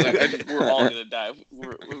 He's like, we're all gonna die.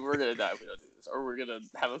 We're gonna die if we don't do this, or we're gonna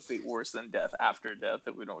have a fate worse than death after death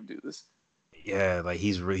if we don't do this. Yeah, like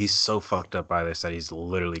he's so fucked up by this that he's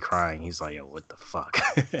literally crying. He's like, yo, what the fuck?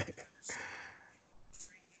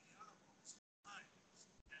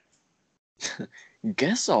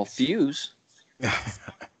 Guess I'll fuse.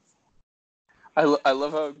 I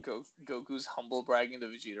love how Goku's humble bragging to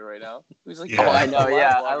Vegeta right now. He's like, yeah. Oh, I know,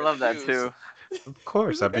 yeah, I love that too. Of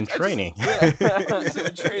course, I've been training. I've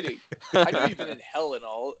been training. I know you've been in hell and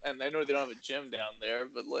all, and I know they don't have a gym down there,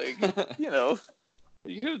 but like,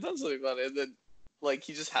 you could have done something about it. And then, like,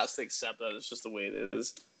 he just has to accept that it's just the way it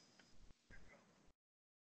is.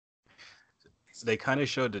 They kind of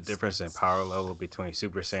showed the difference in power level between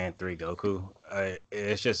Super Saiyan 3 Goku.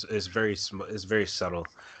 It's very subtle.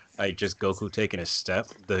 Like just Goku taking a step,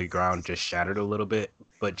 the ground just shattered a little bit,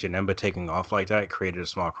 but Janemba taking off like that created a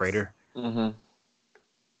small crater. Mm-hmm.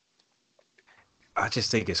 I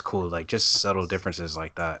just think it's cool, like just subtle differences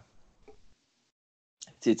like that.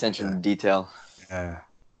 The attention to detail. Yeah.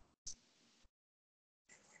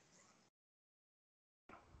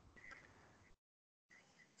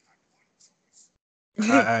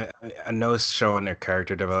 I know it's showing their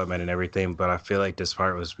character development and everything, but I feel like this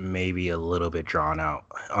part was maybe a little bit drawn out.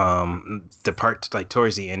 The part like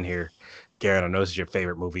towards the end here, Garen, I know this is your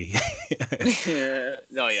favorite movie.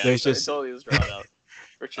 No, yeah, There's it totally was drawn out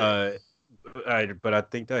for sure. But I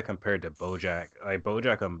think that compared to BoJack, like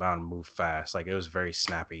BoJack Unbound moved fast, like it was very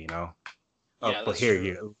snappy, you know. Yeah, but here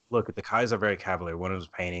you look at the Kais are very cavalier. One was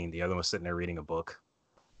painting, the other was sitting there reading a book.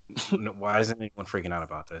 Why isn't anyone freaking out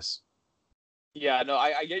about this? Yeah, no,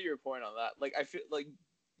 I get your point on that. Like, I feel like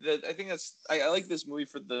I think I like this movie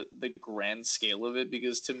for the grand scale of it,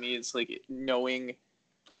 because to me it's like knowing.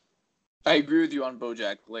 I agree with you on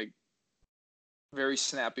BoJack. Like, very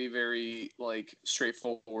snappy, very like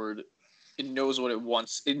straightforward. It knows what it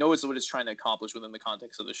wants. It knows what it's trying to accomplish within the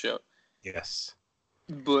context of the show. Yes.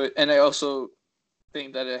 And I also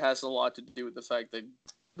think that it has a lot to do with the fact that,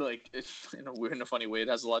 like, if in a funny way, it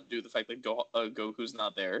has a lot to do with the fact that Goku's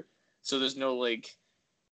not there. So there's no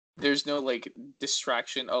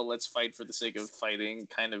distraction. Oh, let's fight for the sake of fighting,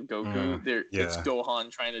 kind of Goku. It's Gohan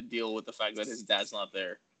trying to deal with the fact that his dad's not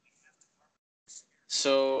there.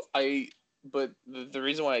 So but the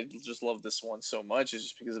reason why I just love this one so much is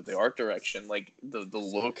just because of the art direction, like the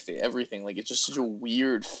look, everything. Like, it's just such a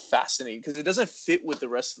weird, fascinating, because it doesn't fit with the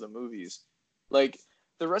rest of the movies. Like,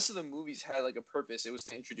 the rest of the movies had like a purpose. It was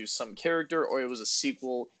to introduce some character, or it was a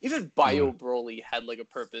sequel. Even Bio Broly had like a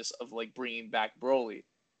purpose of like bringing back Broly.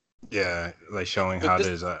 Yeah, like showing But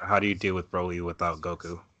how do you deal with Broly without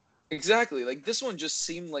Goku? Exactly. Like this one just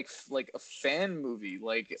seemed like a fan movie.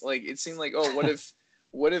 Like it seemed like, oh,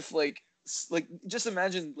 what if like just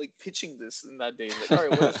imagine like pitching this in that day. Like, all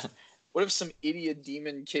right, what if some idiot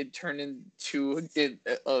demon kid turned into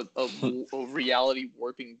a reality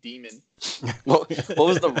warping demon? What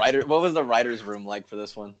was the writer's room like for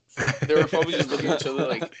this one? They were probably just looking at each other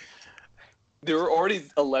like there were already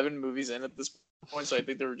 11 movies in at this point, so I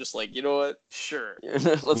think they were just like, you know what? Sure.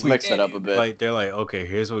 Let's mix it up a bit. Like they're like, okay,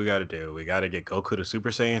 here's what we got to do. We got to get Goku to Super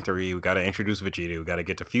Saiyan 3. We got to introduce Vegeta. We got to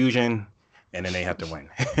get to Fusion, and then they have to win.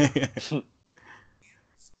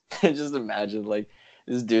 Just imagine like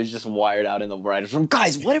this dude's just wired out in the writer's room.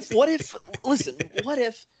 Guys, what if? Listen, what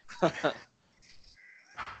if?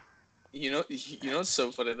 You know, what's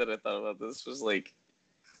so funny that I thought about this was like,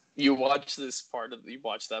 you watch that part of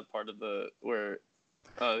the where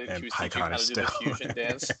he was teaching how to do the fusion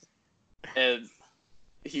dance, and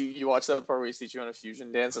you watch that part where he's teaching how to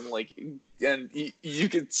fusion dance, and like, and you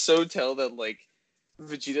could so tell that like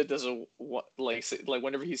Vegeta doesn't want like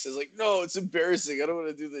whenever he says like, no, it's embarrassing, I don't want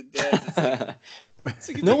to do the dance. It's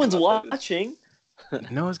like no one's watching.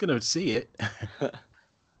 No one's gonna see it.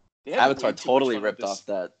 Avatar totally ripped off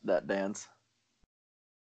that dance.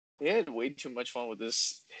 They had way too much fun with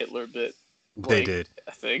this Hitler bit. They did.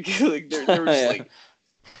 I think like they were just like,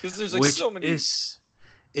 because there's like so many.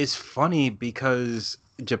 It's funny because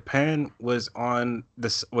Japan was on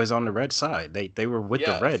the red side. They were with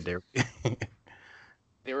the red.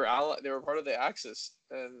 They were part of the Axis,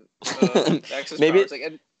 and the Axis maybe powers,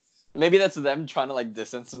 like, maybe that's them trying to like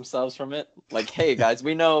distance themselves from it. Like, hey guys,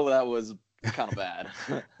 we know that was kind of bad.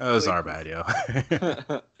 That was our bad, yo.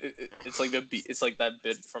 It's like it's like that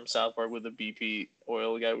bit from South Park with the BP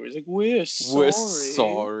oil guy where he's like, "We're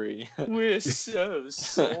sorry. We're so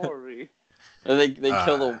sorry." And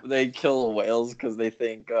they kill whales because they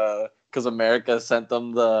think because America sent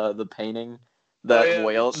them the painting that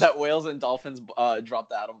whales and dolphins dropped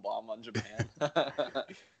the atom bomb on Japan.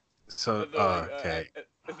 So okay.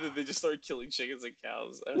 They just started killing chickens and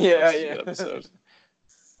cows. Yeah. Episode.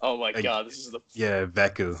 Oh my god, this is the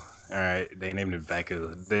Veku. All right, they named him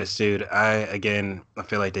Veku. This dude, I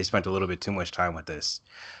feel like they spent a little bit too much time with this.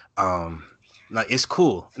 Like it's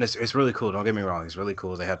cool, and it's really cool. Don't get me wrong, it's really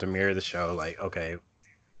cool. They have to mirror the show. Like okay,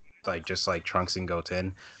 like just like Trunks and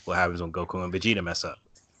Goten, what happens when Goku and Vegeta mess up?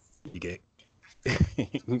 You get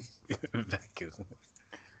Veku.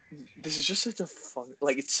 This is just such a fun,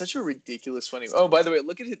 like it's such a ridiculous funny. Oh, by the way,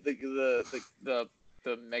 look at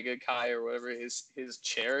the Mega Kai or whatever his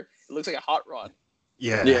chair. It looks like a hot rod.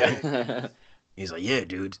 Yeah. He's like, yeah,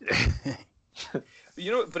 dude. But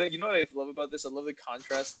you know what I love about this? I love the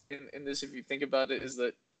contrast in this. If you think about it, is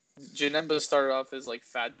that Janemba started off as like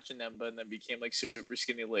fat Janemba and then became like super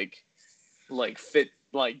skinny, like fit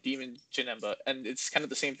like demon Janemba, and it's kind of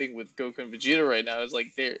the same thing with Goku and Vegeta right now. It's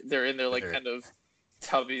like they're in their like kind of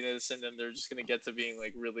tubbiness, and then they're just gonna get to being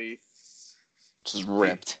like really just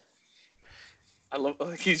ripped. I love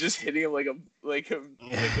like he's just hitting him like a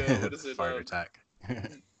what is it? Fire attack. Oh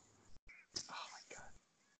my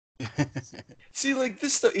god. See, like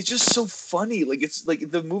this stuff, it's just so funny. Like it's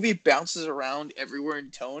like the movie bounces around everywhere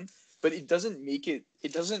in tone, but it doesn't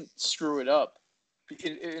screw it up.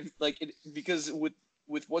 Because with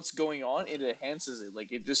what's going on, it enhances it.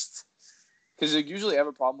 Like it just, because I usually have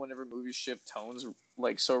a problem whenever movies shift tones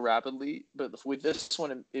like so rapidly, but with this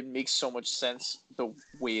one, it makes so much sense the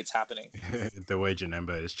way it's happening. The way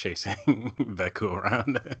Janemba is chasing Veku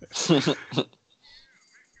around.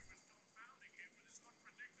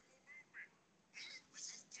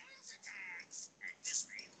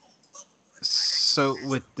 So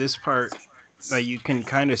with this part, like you can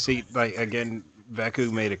kind of see, like again,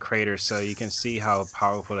 Veku made a crater, so you can see how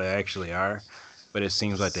powerful they actually are. But it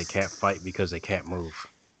seems like they can't fight because they can't move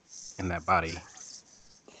in that body.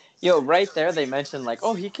 Yo, right there they mentioned like,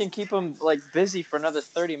 oh, he can keep him like busy for another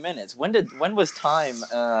 30 minutes. When was time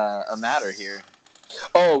a matter here?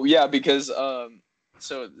 Oh yeah, because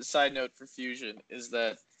so the side note for fusion is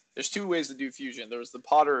that there's two ways to do fusion. There was the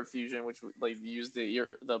Potter fusion, which like you use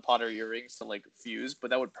the Potter earrings to like fuse, but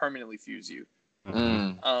that would permanently fuse you.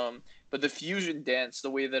 Mm. But the fusion dance,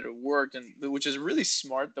 the way that it worked, and which is really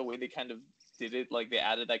smart, the way they kind of did it, like they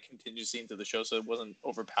added that contingency into the show so it wasn't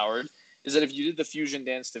overpowered, is that if you did the fusion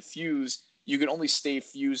dance to fuse, you could only stay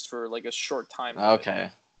fused for like a short time.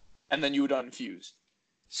 Okay. And then you would unfuse.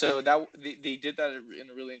 So that they did that in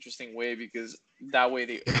a really interesting way because that way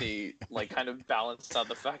they like kind of balanced out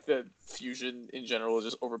the fact that fusion in general is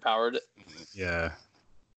just overpowered. Yeah,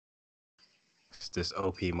 it's this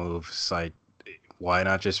OP move. It's like, why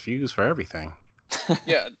not just fuse for everything?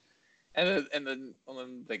 Yeah, and then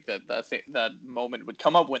like that moment would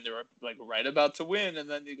come up when they were like right about to win, and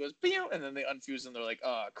then he goes pew, and then they unfuse and they're like,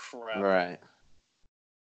 oh crap. Right.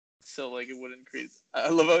 So like it wouldn't create. I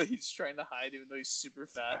love how he's trying to hide even though he's super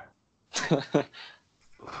fat.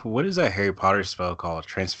 What is that Harry Potter spell called?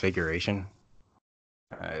 Transfiguration.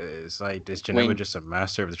 It's like, is Janemba Wing. just a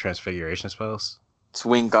master of the transfiguration spells? It's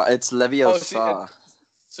Wing God. It's Leviosa.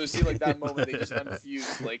 So see, like that moment they just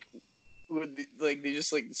unfused, like like they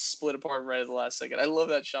just like split apart right at the last second. I love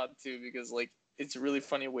that shot too because like it's a really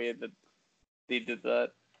funny way that they did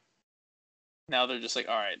that. Now they're just like,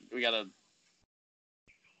 all right, we gotta.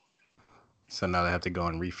 So now they have to go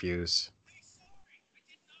and refuse.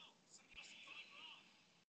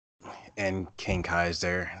 And King Kai is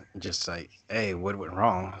there, just like, hey, what went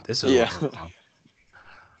wrong? This is what went wrong.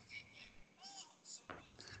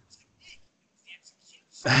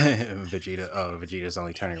 Vegeta's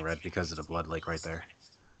only turning red because of the blood lake right there.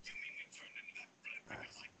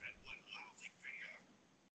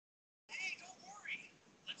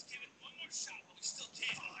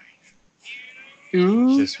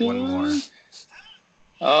 Just one more.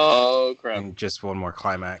 Oh crap! And just one more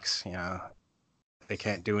climax. They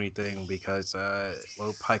can't do anything because Janemba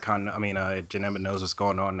knows what's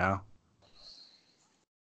going on now.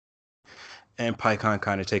 And Pycon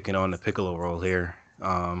kind of taking on the Piccolo role here.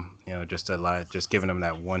 Just giving them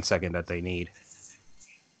that 1 second that they need.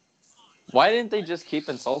 Why didn't they just keep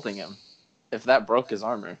insulting him if that broke his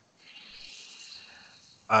armor?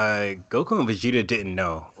 Goku and Vegeta didn't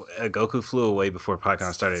know. Goku flew away before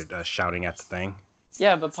Pycon started shouting at the thing.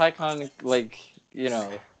 Yeah, but Pycon,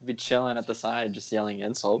 be chilling at the side just yelling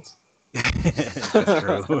insults. That's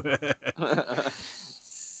true.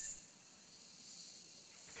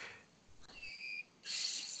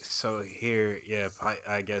 So here,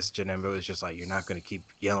 I guess Janemba was just like, you're not going to keep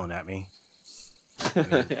yelling at me.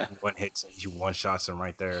 Yeah. One hit, you one-shots him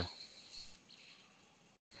right there.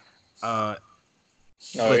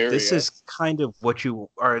 This is kind of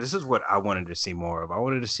this is what I wanted to see more of. I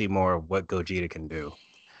wanted to see more of what Gogeta can do.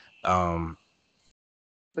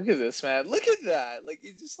 Look at this, man. Look at that. Like,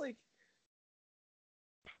 it's just like...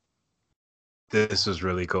 This was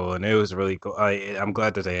really cool, and it was really cool. I'm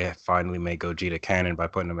glad that they finally made Gogeta canon by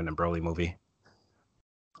putting him in the Broly movie.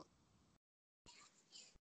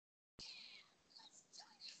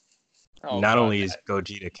 Not only is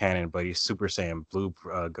Gogeta canon, but he's Super Saiyan Blue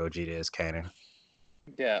Gogeta is canon.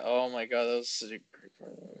 Yeah, oh my god, that was such a great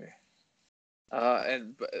part of the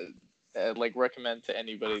movie. And like recommend to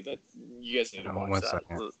anybody that you guys need to watch that.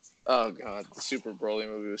 Second. Oh god, the Super Broly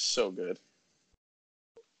movie was so good.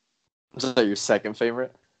 Is that your second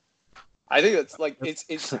favorite? I think that's like it's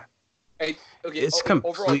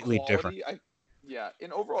completely different.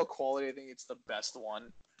 In overall quality, I think it's the best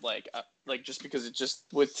one. Like just because it's just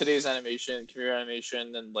with today's animation, computer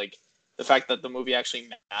animation, and like the fact that the movie actually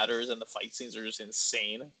matters and the fight scenes are just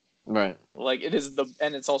insane. Right. Like it is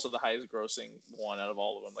and it's also the highest grossing one out of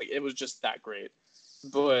all of them. Like it was just that great.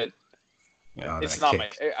 But it's not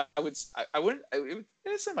kick. It's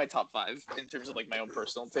in my top 5 in terms of like my own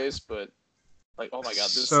personal taste, but like, oh my god,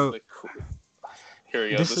 this is the cool. Here we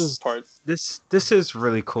go. This is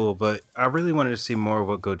really cool, but I really wanted to see more of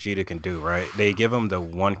what Gogeta can do, right? They give him the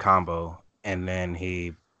one combo and then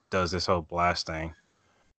he does this whole blast thing.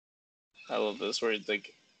 I love this where it's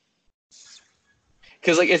like,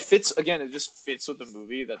 because like it just fits with the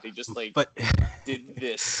movie that they just like did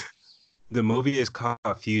this. The movie is called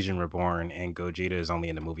Fusion Reborn, and Gogeta is only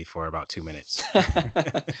in the movie for about 2 minutes. Oh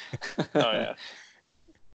yeah.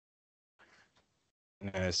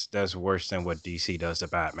 That's worse than what DC does to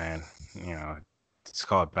Batman. It's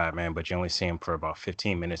called Batman, but you only see him for about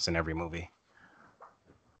 15 minutes in every movie.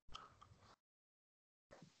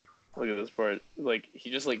 Look at this part. Like he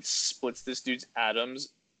just like splits this dude's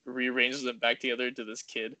atoms, rearranges them back together to this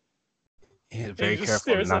kid. He's very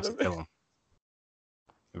careful not to kill him.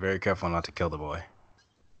 Very careful not to kill the boy.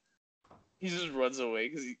 He just runs away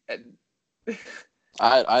because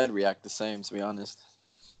I'd react the same, to be honest.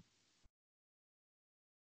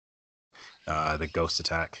 The ghost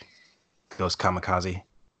attack. Ghost kamikaze.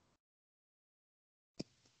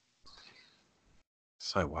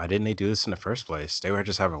 So why didn't they do this in the first place? They were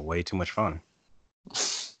just having way too much fun.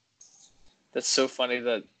 That's so funny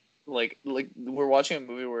that like we're watching a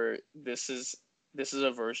movie where this is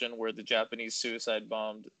a version where the Japanese suicide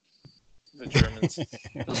bombed the Germans.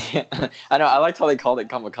 I know. I liked how they called it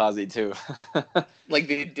kamikaze too. Like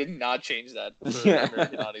they did not change that for Yeah.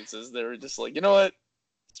 American audiences. They were just like, you know what?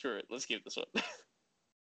 Screw it. Let's keep this one.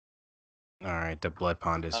 All right, the blood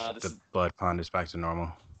pond is blood pond is back to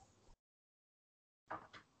normal.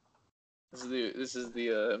 This is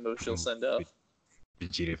the emotional send off.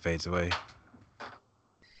 Vegeta fades away.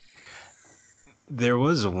 There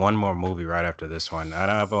was one more movie right after this one.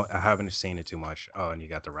 I haven't seen it too much. Oh, and you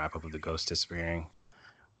got the wrap up of the ghost disappearing,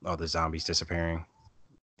 all the zombies disappearing,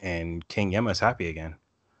 and King Yema's happy again.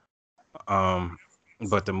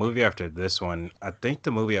 But the movie after this one, I think the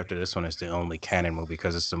movie after this one is the only canon movie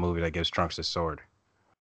because it's the movie that gives Trunks his sword.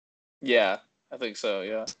 Yeah, I think so.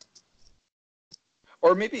 Yeah.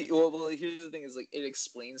 Or maybe well, here's the thing: is like it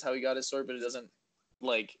explains how he got his sword, but it doesn't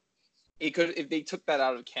like. It could if they took that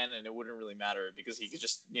out of canon, it wouldn't really matter because he could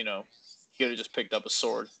just he could have just picked up a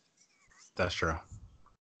sword. That's true.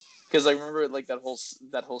 Because I remember like that whole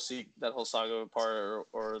saga part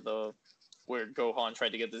or the where Gohan tried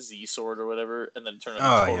to get the Z sword or whatever, and then it turned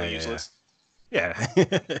out totally useless. Yeah.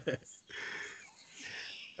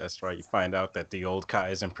 That's right. You find out that the old Kai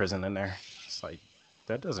is in prison in there. It's like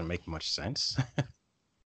that doesn't make much sense.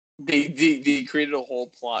 They created a whole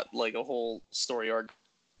plot, like a whole story arc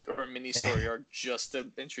or a mini story arc just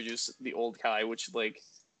to introduce the old Kai, which like.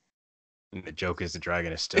 And the joke is the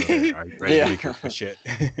dragon is still there. Are you ready to for shit?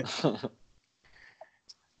 All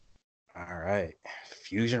right,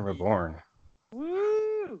 Fusion Reborn.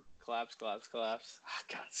 Woo! Claps. Oh, God,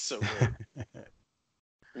 it's so great.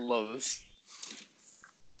 Love this.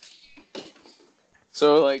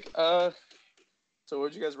 So like, so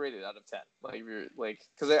what'd you guys rate it out of 10? Like, if you're like,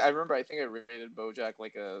 because I remember I think I rated BoJack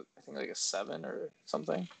like a 7 or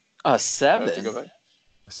something. A 7. I have to go back.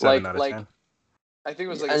 A 7 out of 10. I think it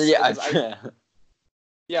was like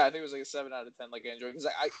yeah, I think it was like a 7 out of 10. Like I enjoyed because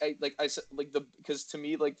I said like because to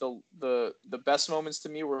me like the best moments to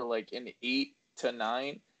me were like an 8 to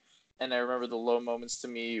 9, and I remember the low moments to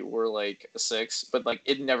me were like a 6, but like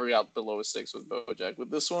it never got below a 6 with BoJack.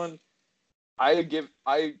 With this one, I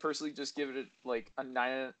personally just give it like a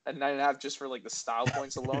 9.5 just for like the style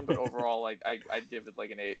points alone, but overall like I'd give it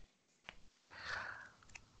like an 8.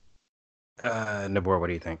 Nabor, what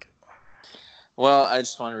do you think? Well, I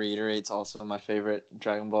just want to reiterate, it's also my favorite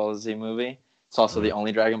Dragon Ball Z movie. It's also the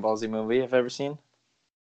only Dragon Ball Z movie I've ever seen.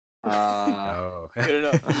 Oh. You're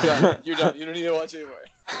done. You don't need to watch anymore.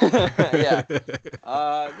 Yeah.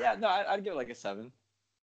 No, I'd give it like a 7.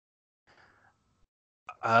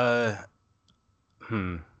 I'm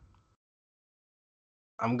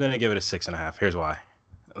gonna give it a 6.5. Here's why.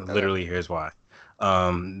 Literally, here's why.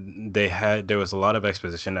 There was a lot of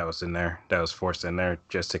exposition that was in there, that was forced in there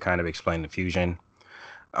just to kind of explain the fusion.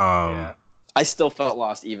 I still felt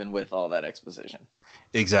lost even with all that exposition.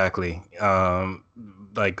 Exactly.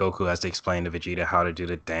 Like Goku has to explain to Vegeta how to do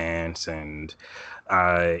the dance, and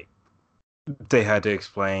they had to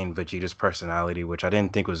explain Vegeta's personality, which I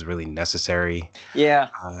didn't think was really necessary. Yeah.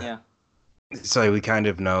 So we kind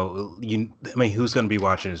of know, who's going to be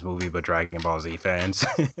watching this movie but Dragon Ball Z fans?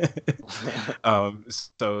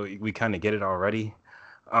 So we kind of get it already.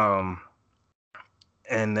 And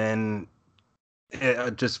then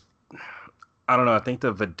I don't know. I think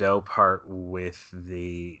the Videl part with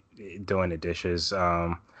the doing the dishes,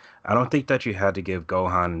 I don't think that you had to give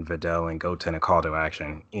Gohan and Videl and Goten a call to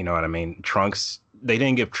action. You know what I mean? Trunks, they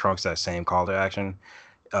didn't give Trunks that same call to action.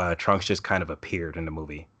 Trunks just kind of appeared in the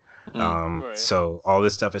movie. Right. So all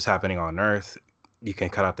this stuff is happening on Earth. You can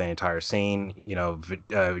cut out the entire scene.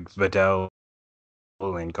 Videl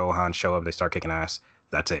and Gohan show up. They start kicking ass.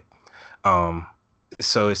 That's it.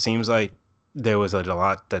 So it seems like there was a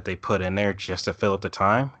lot that they put in there just to fill up the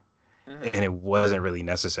time, and it wasn't really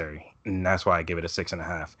necessary. And that's why I give it a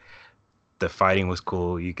 6.5. The fighting was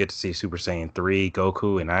cool. You get to see Super Saiyan 3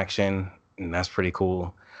 Goku in action, and that's pretty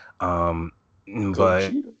cool.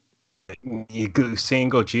 But seeing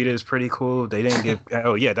Gogeta is pretty cool. They didn't give.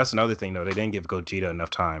 Oh yeah, that's another thing though. They didn't give Gogeta enough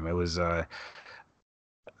time. It was. I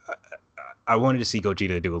wanted to see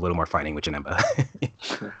Gogeta do a little more fighting with Janemba.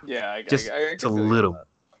 Yeah, just a little.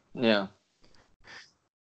 Yeah.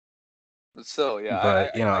 But still, yeah.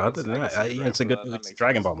 But other than that, it's a good. It's a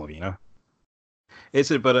Dragon Ball movie, But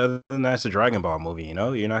other than that, it's a Dragon Ball movie.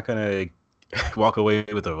 You're not gonna walk away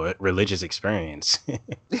with a religious experience.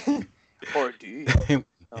 Or do you?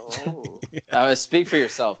 Speak for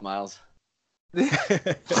yourself, Miles.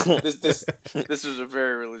 This was a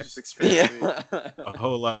very religious experience. Yeah. A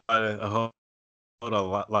whole lot of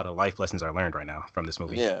life lessons are learned right now from this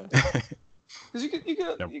movie. Yeah. Because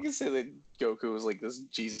Yep. you could say that Goku was like this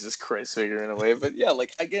Jesus Christ figure in a way, but yeah,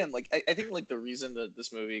 like again, like I think like the reason that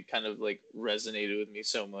this movie kind of like resonated with me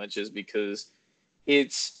so much is because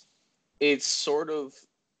it's sort of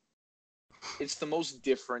it's the most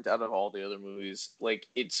different out of all the other movies. Like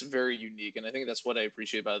it's very unique, and I think that's what I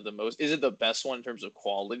appreciate about it the most. Is it the best one in terms of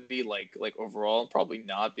quality, like overall? Probably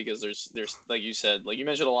not, because there's like you said, like you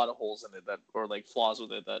mentioned a lot of holes in it that or like flaws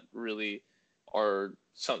with it that really are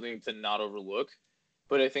something to not overlook.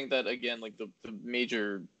 But I think that again, like the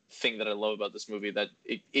major thing that I love about this movie that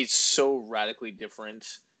it's so radically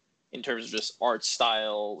different in terms of just art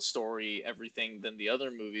style, story, everything than the other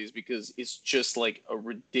movies, because it's just like a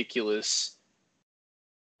ridiculous,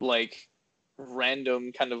 like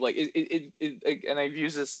random kind of like and I've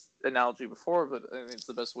used this analogy before, but I mean, it's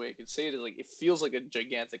the best way I could say it is like it feels like a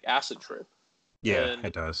gigantic acid trip. Yeah, And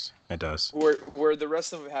it does. It does. where the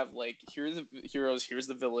rest of them have like here's the heroes, here's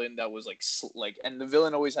the villain that was like and the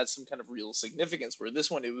villain always had some kind of real significance, where this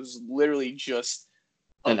one it was literally just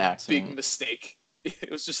An a accident. big mistake.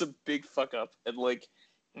 It was just a big fuck up, and like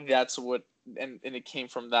that's what and it came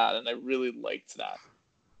from that, and I really liked that.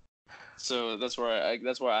 So that's where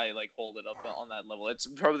I like hold it up on that level. It's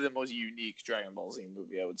probably the most unique Dragon Ball Z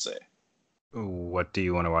movie, I would say. What do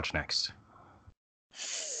you want to watch next?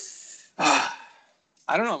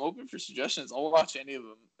 I don't know. I'm open for suggestions. I'll watch any of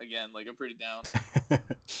them again. Like I'm pretty down.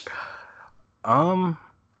 um,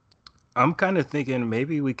 I'm kind of thinking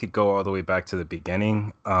maybe we could go all the way back to the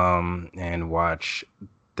beginning, and watch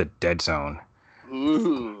the Dead Zone.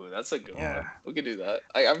 Ooh, that's a good Yeah. one. We could do that.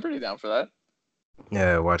 I'm pretty down for that.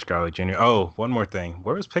 Yeah, watch Garlic Jr. Oh, one more thing.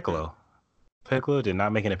 Where was Piccolo? Piccolo did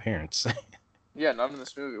not make an appearance. Yeah, not in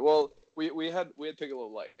this movie. Well, we had Piccolo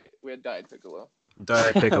Light. We had Died Piccolo.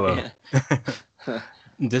 Died Piccolo.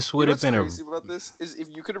 This would have been what's crazy about this is if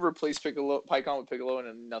you could have replaced Pikkon with Piccolo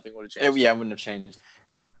and nothing would have changed. Yeah, it wouldn't have changed.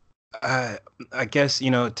 I guess,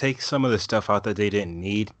 take some of the stuff out that they didn't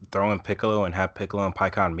need, throw in Piccolo and have Piccolo and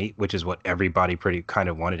Pikkon meet, which is what everybody pretty kind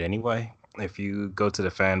of wanted anyway. If you go to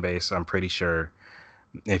the fan base, I'm pretty sure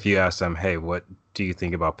if you ask them, hey, what do you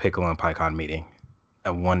think about Piccolo and Pikkon meeting?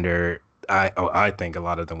 I think a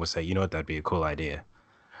lot of them would say, you know what, that'd be a cool idea.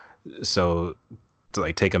 So to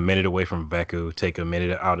like take a minute away from Veku, take a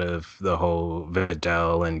minute out of the whole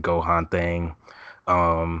Videl and Gohan thing.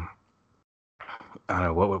 I don't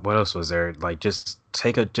know what else was there. Like just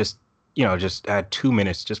add 2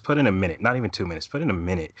 minutes. Just put in a minute, not even 2 minutes. Put in a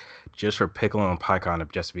minute just for Piccolo and Pikkon to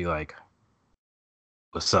just be like,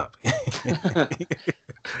 "What's up?"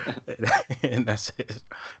 And that's it.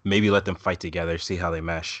 Maybe let them fight together, see how they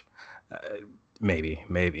mesh. Maybe.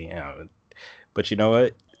 But you know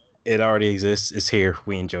what? It already exists. It's here.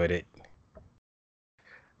 We enjoyed it.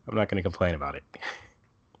 I'm not going to complain about it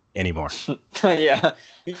anymore. Yeah.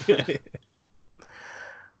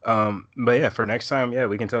 But yeah, for next time, yeah,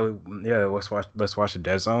 we can let's watch the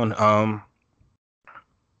Dead Zone.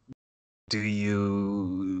 Do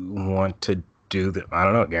you want to do I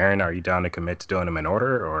don't know, Garen, are you down to commit to doing them in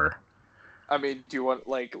order, or? I mean, do you want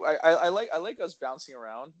like I like us bouncing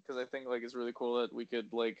around, because I think like it's really cool that we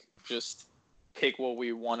could like just pick what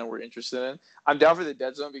we want and we're interested in. I'm down for the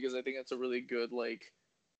Dead Zone because I think it's a really good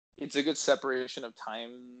it's a good separation of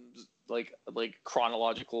times, like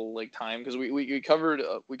chronological time, because we covered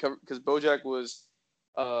because BoJack was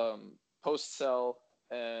post Cell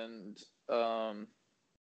and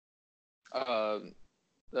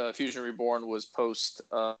Fusion Reborn was post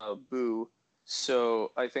Boo.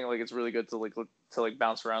 So I think it's really good to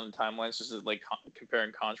bounce around in timelines, just to compare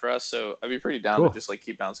and contrast. So I'd be pretty down to just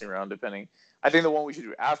keep bouncing around depending. I think the one we should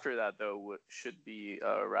do after that though should be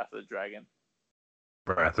Wrath of the Dragon.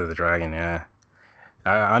 Wrath of the Dragon, yeah.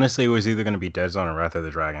 Honestly, it was either going to be Dead Zone or Wrath of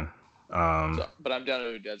the Dragon. But I'm down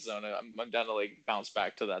to Dead Zone. I'm down to bounce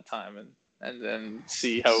back to that time and then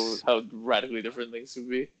see how radically different things would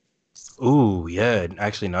be. Ooh, yeah.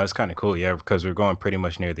 Actually, no, it's kind of cool, yeah, because we're going pretty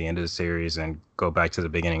much near the end of the series and go back to the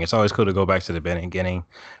beginning. It's always cool to go back to the beginning,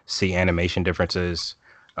 see animation differences,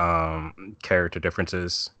 character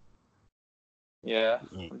differences. Yeah,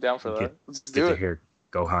 I'm down for that. Let's do it. To hear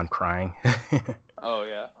Gohan crying. Oh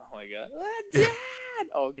yeah! Oh my god! Dad!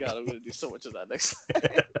 Oh god! I'm gonna do so much of that next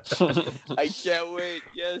time. I can't wait.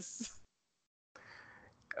 Yes.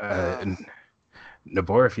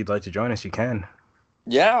 Nabor, if you'd like to join us, you can.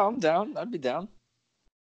 Yeah, I'm down. I'd be down.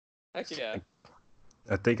 Heck yeah.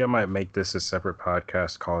 I think I might make this a separate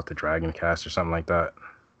podcast, call it the Dragon Cast or something like that.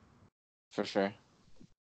 For sure.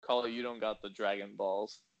 Call it, you don't got the Dragon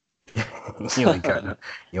Balls. you ain't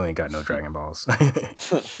got no Dragon Balls.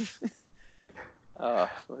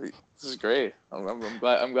 This is great. I'm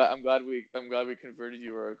glad we converted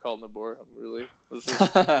you or called Nabor.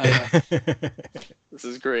 This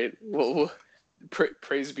is great. Well,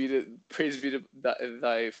 praise be to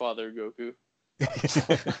thy father Goku.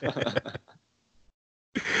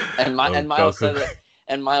 and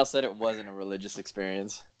Miles said it wasn't a religious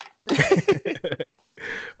experience.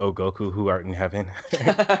 Oh, Goku, who art in heaven.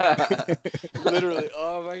 Literally.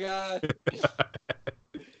 Oh my god.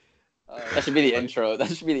 That should be the intro. That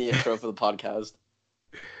should be the intro for the podcast.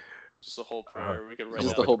 Just a whole prayer. We could write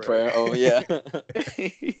just the whole prayer. Oh yeah.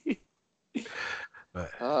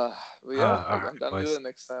 I'm done with it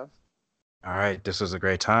next time. All right, this was a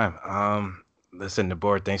great time. Listen,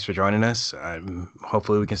 Nabor, thanks for joining us.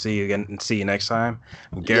 Hopefully we can see you again and see you next time.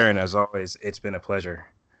 Garen, as always, it's been a pleasure.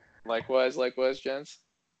 Likewise, gents.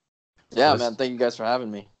 Yeah, man. Thank you guys for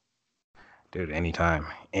having me. Dude, anytime.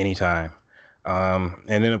 And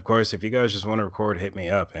then, of course, if you guys just want to record, hit me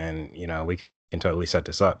up, and we can totally set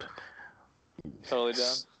this up. Totally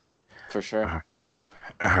down. For sure.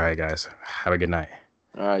 All right, guys. Have a good night.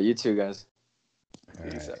 All right, you too, guys.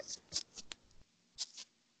 Peace out.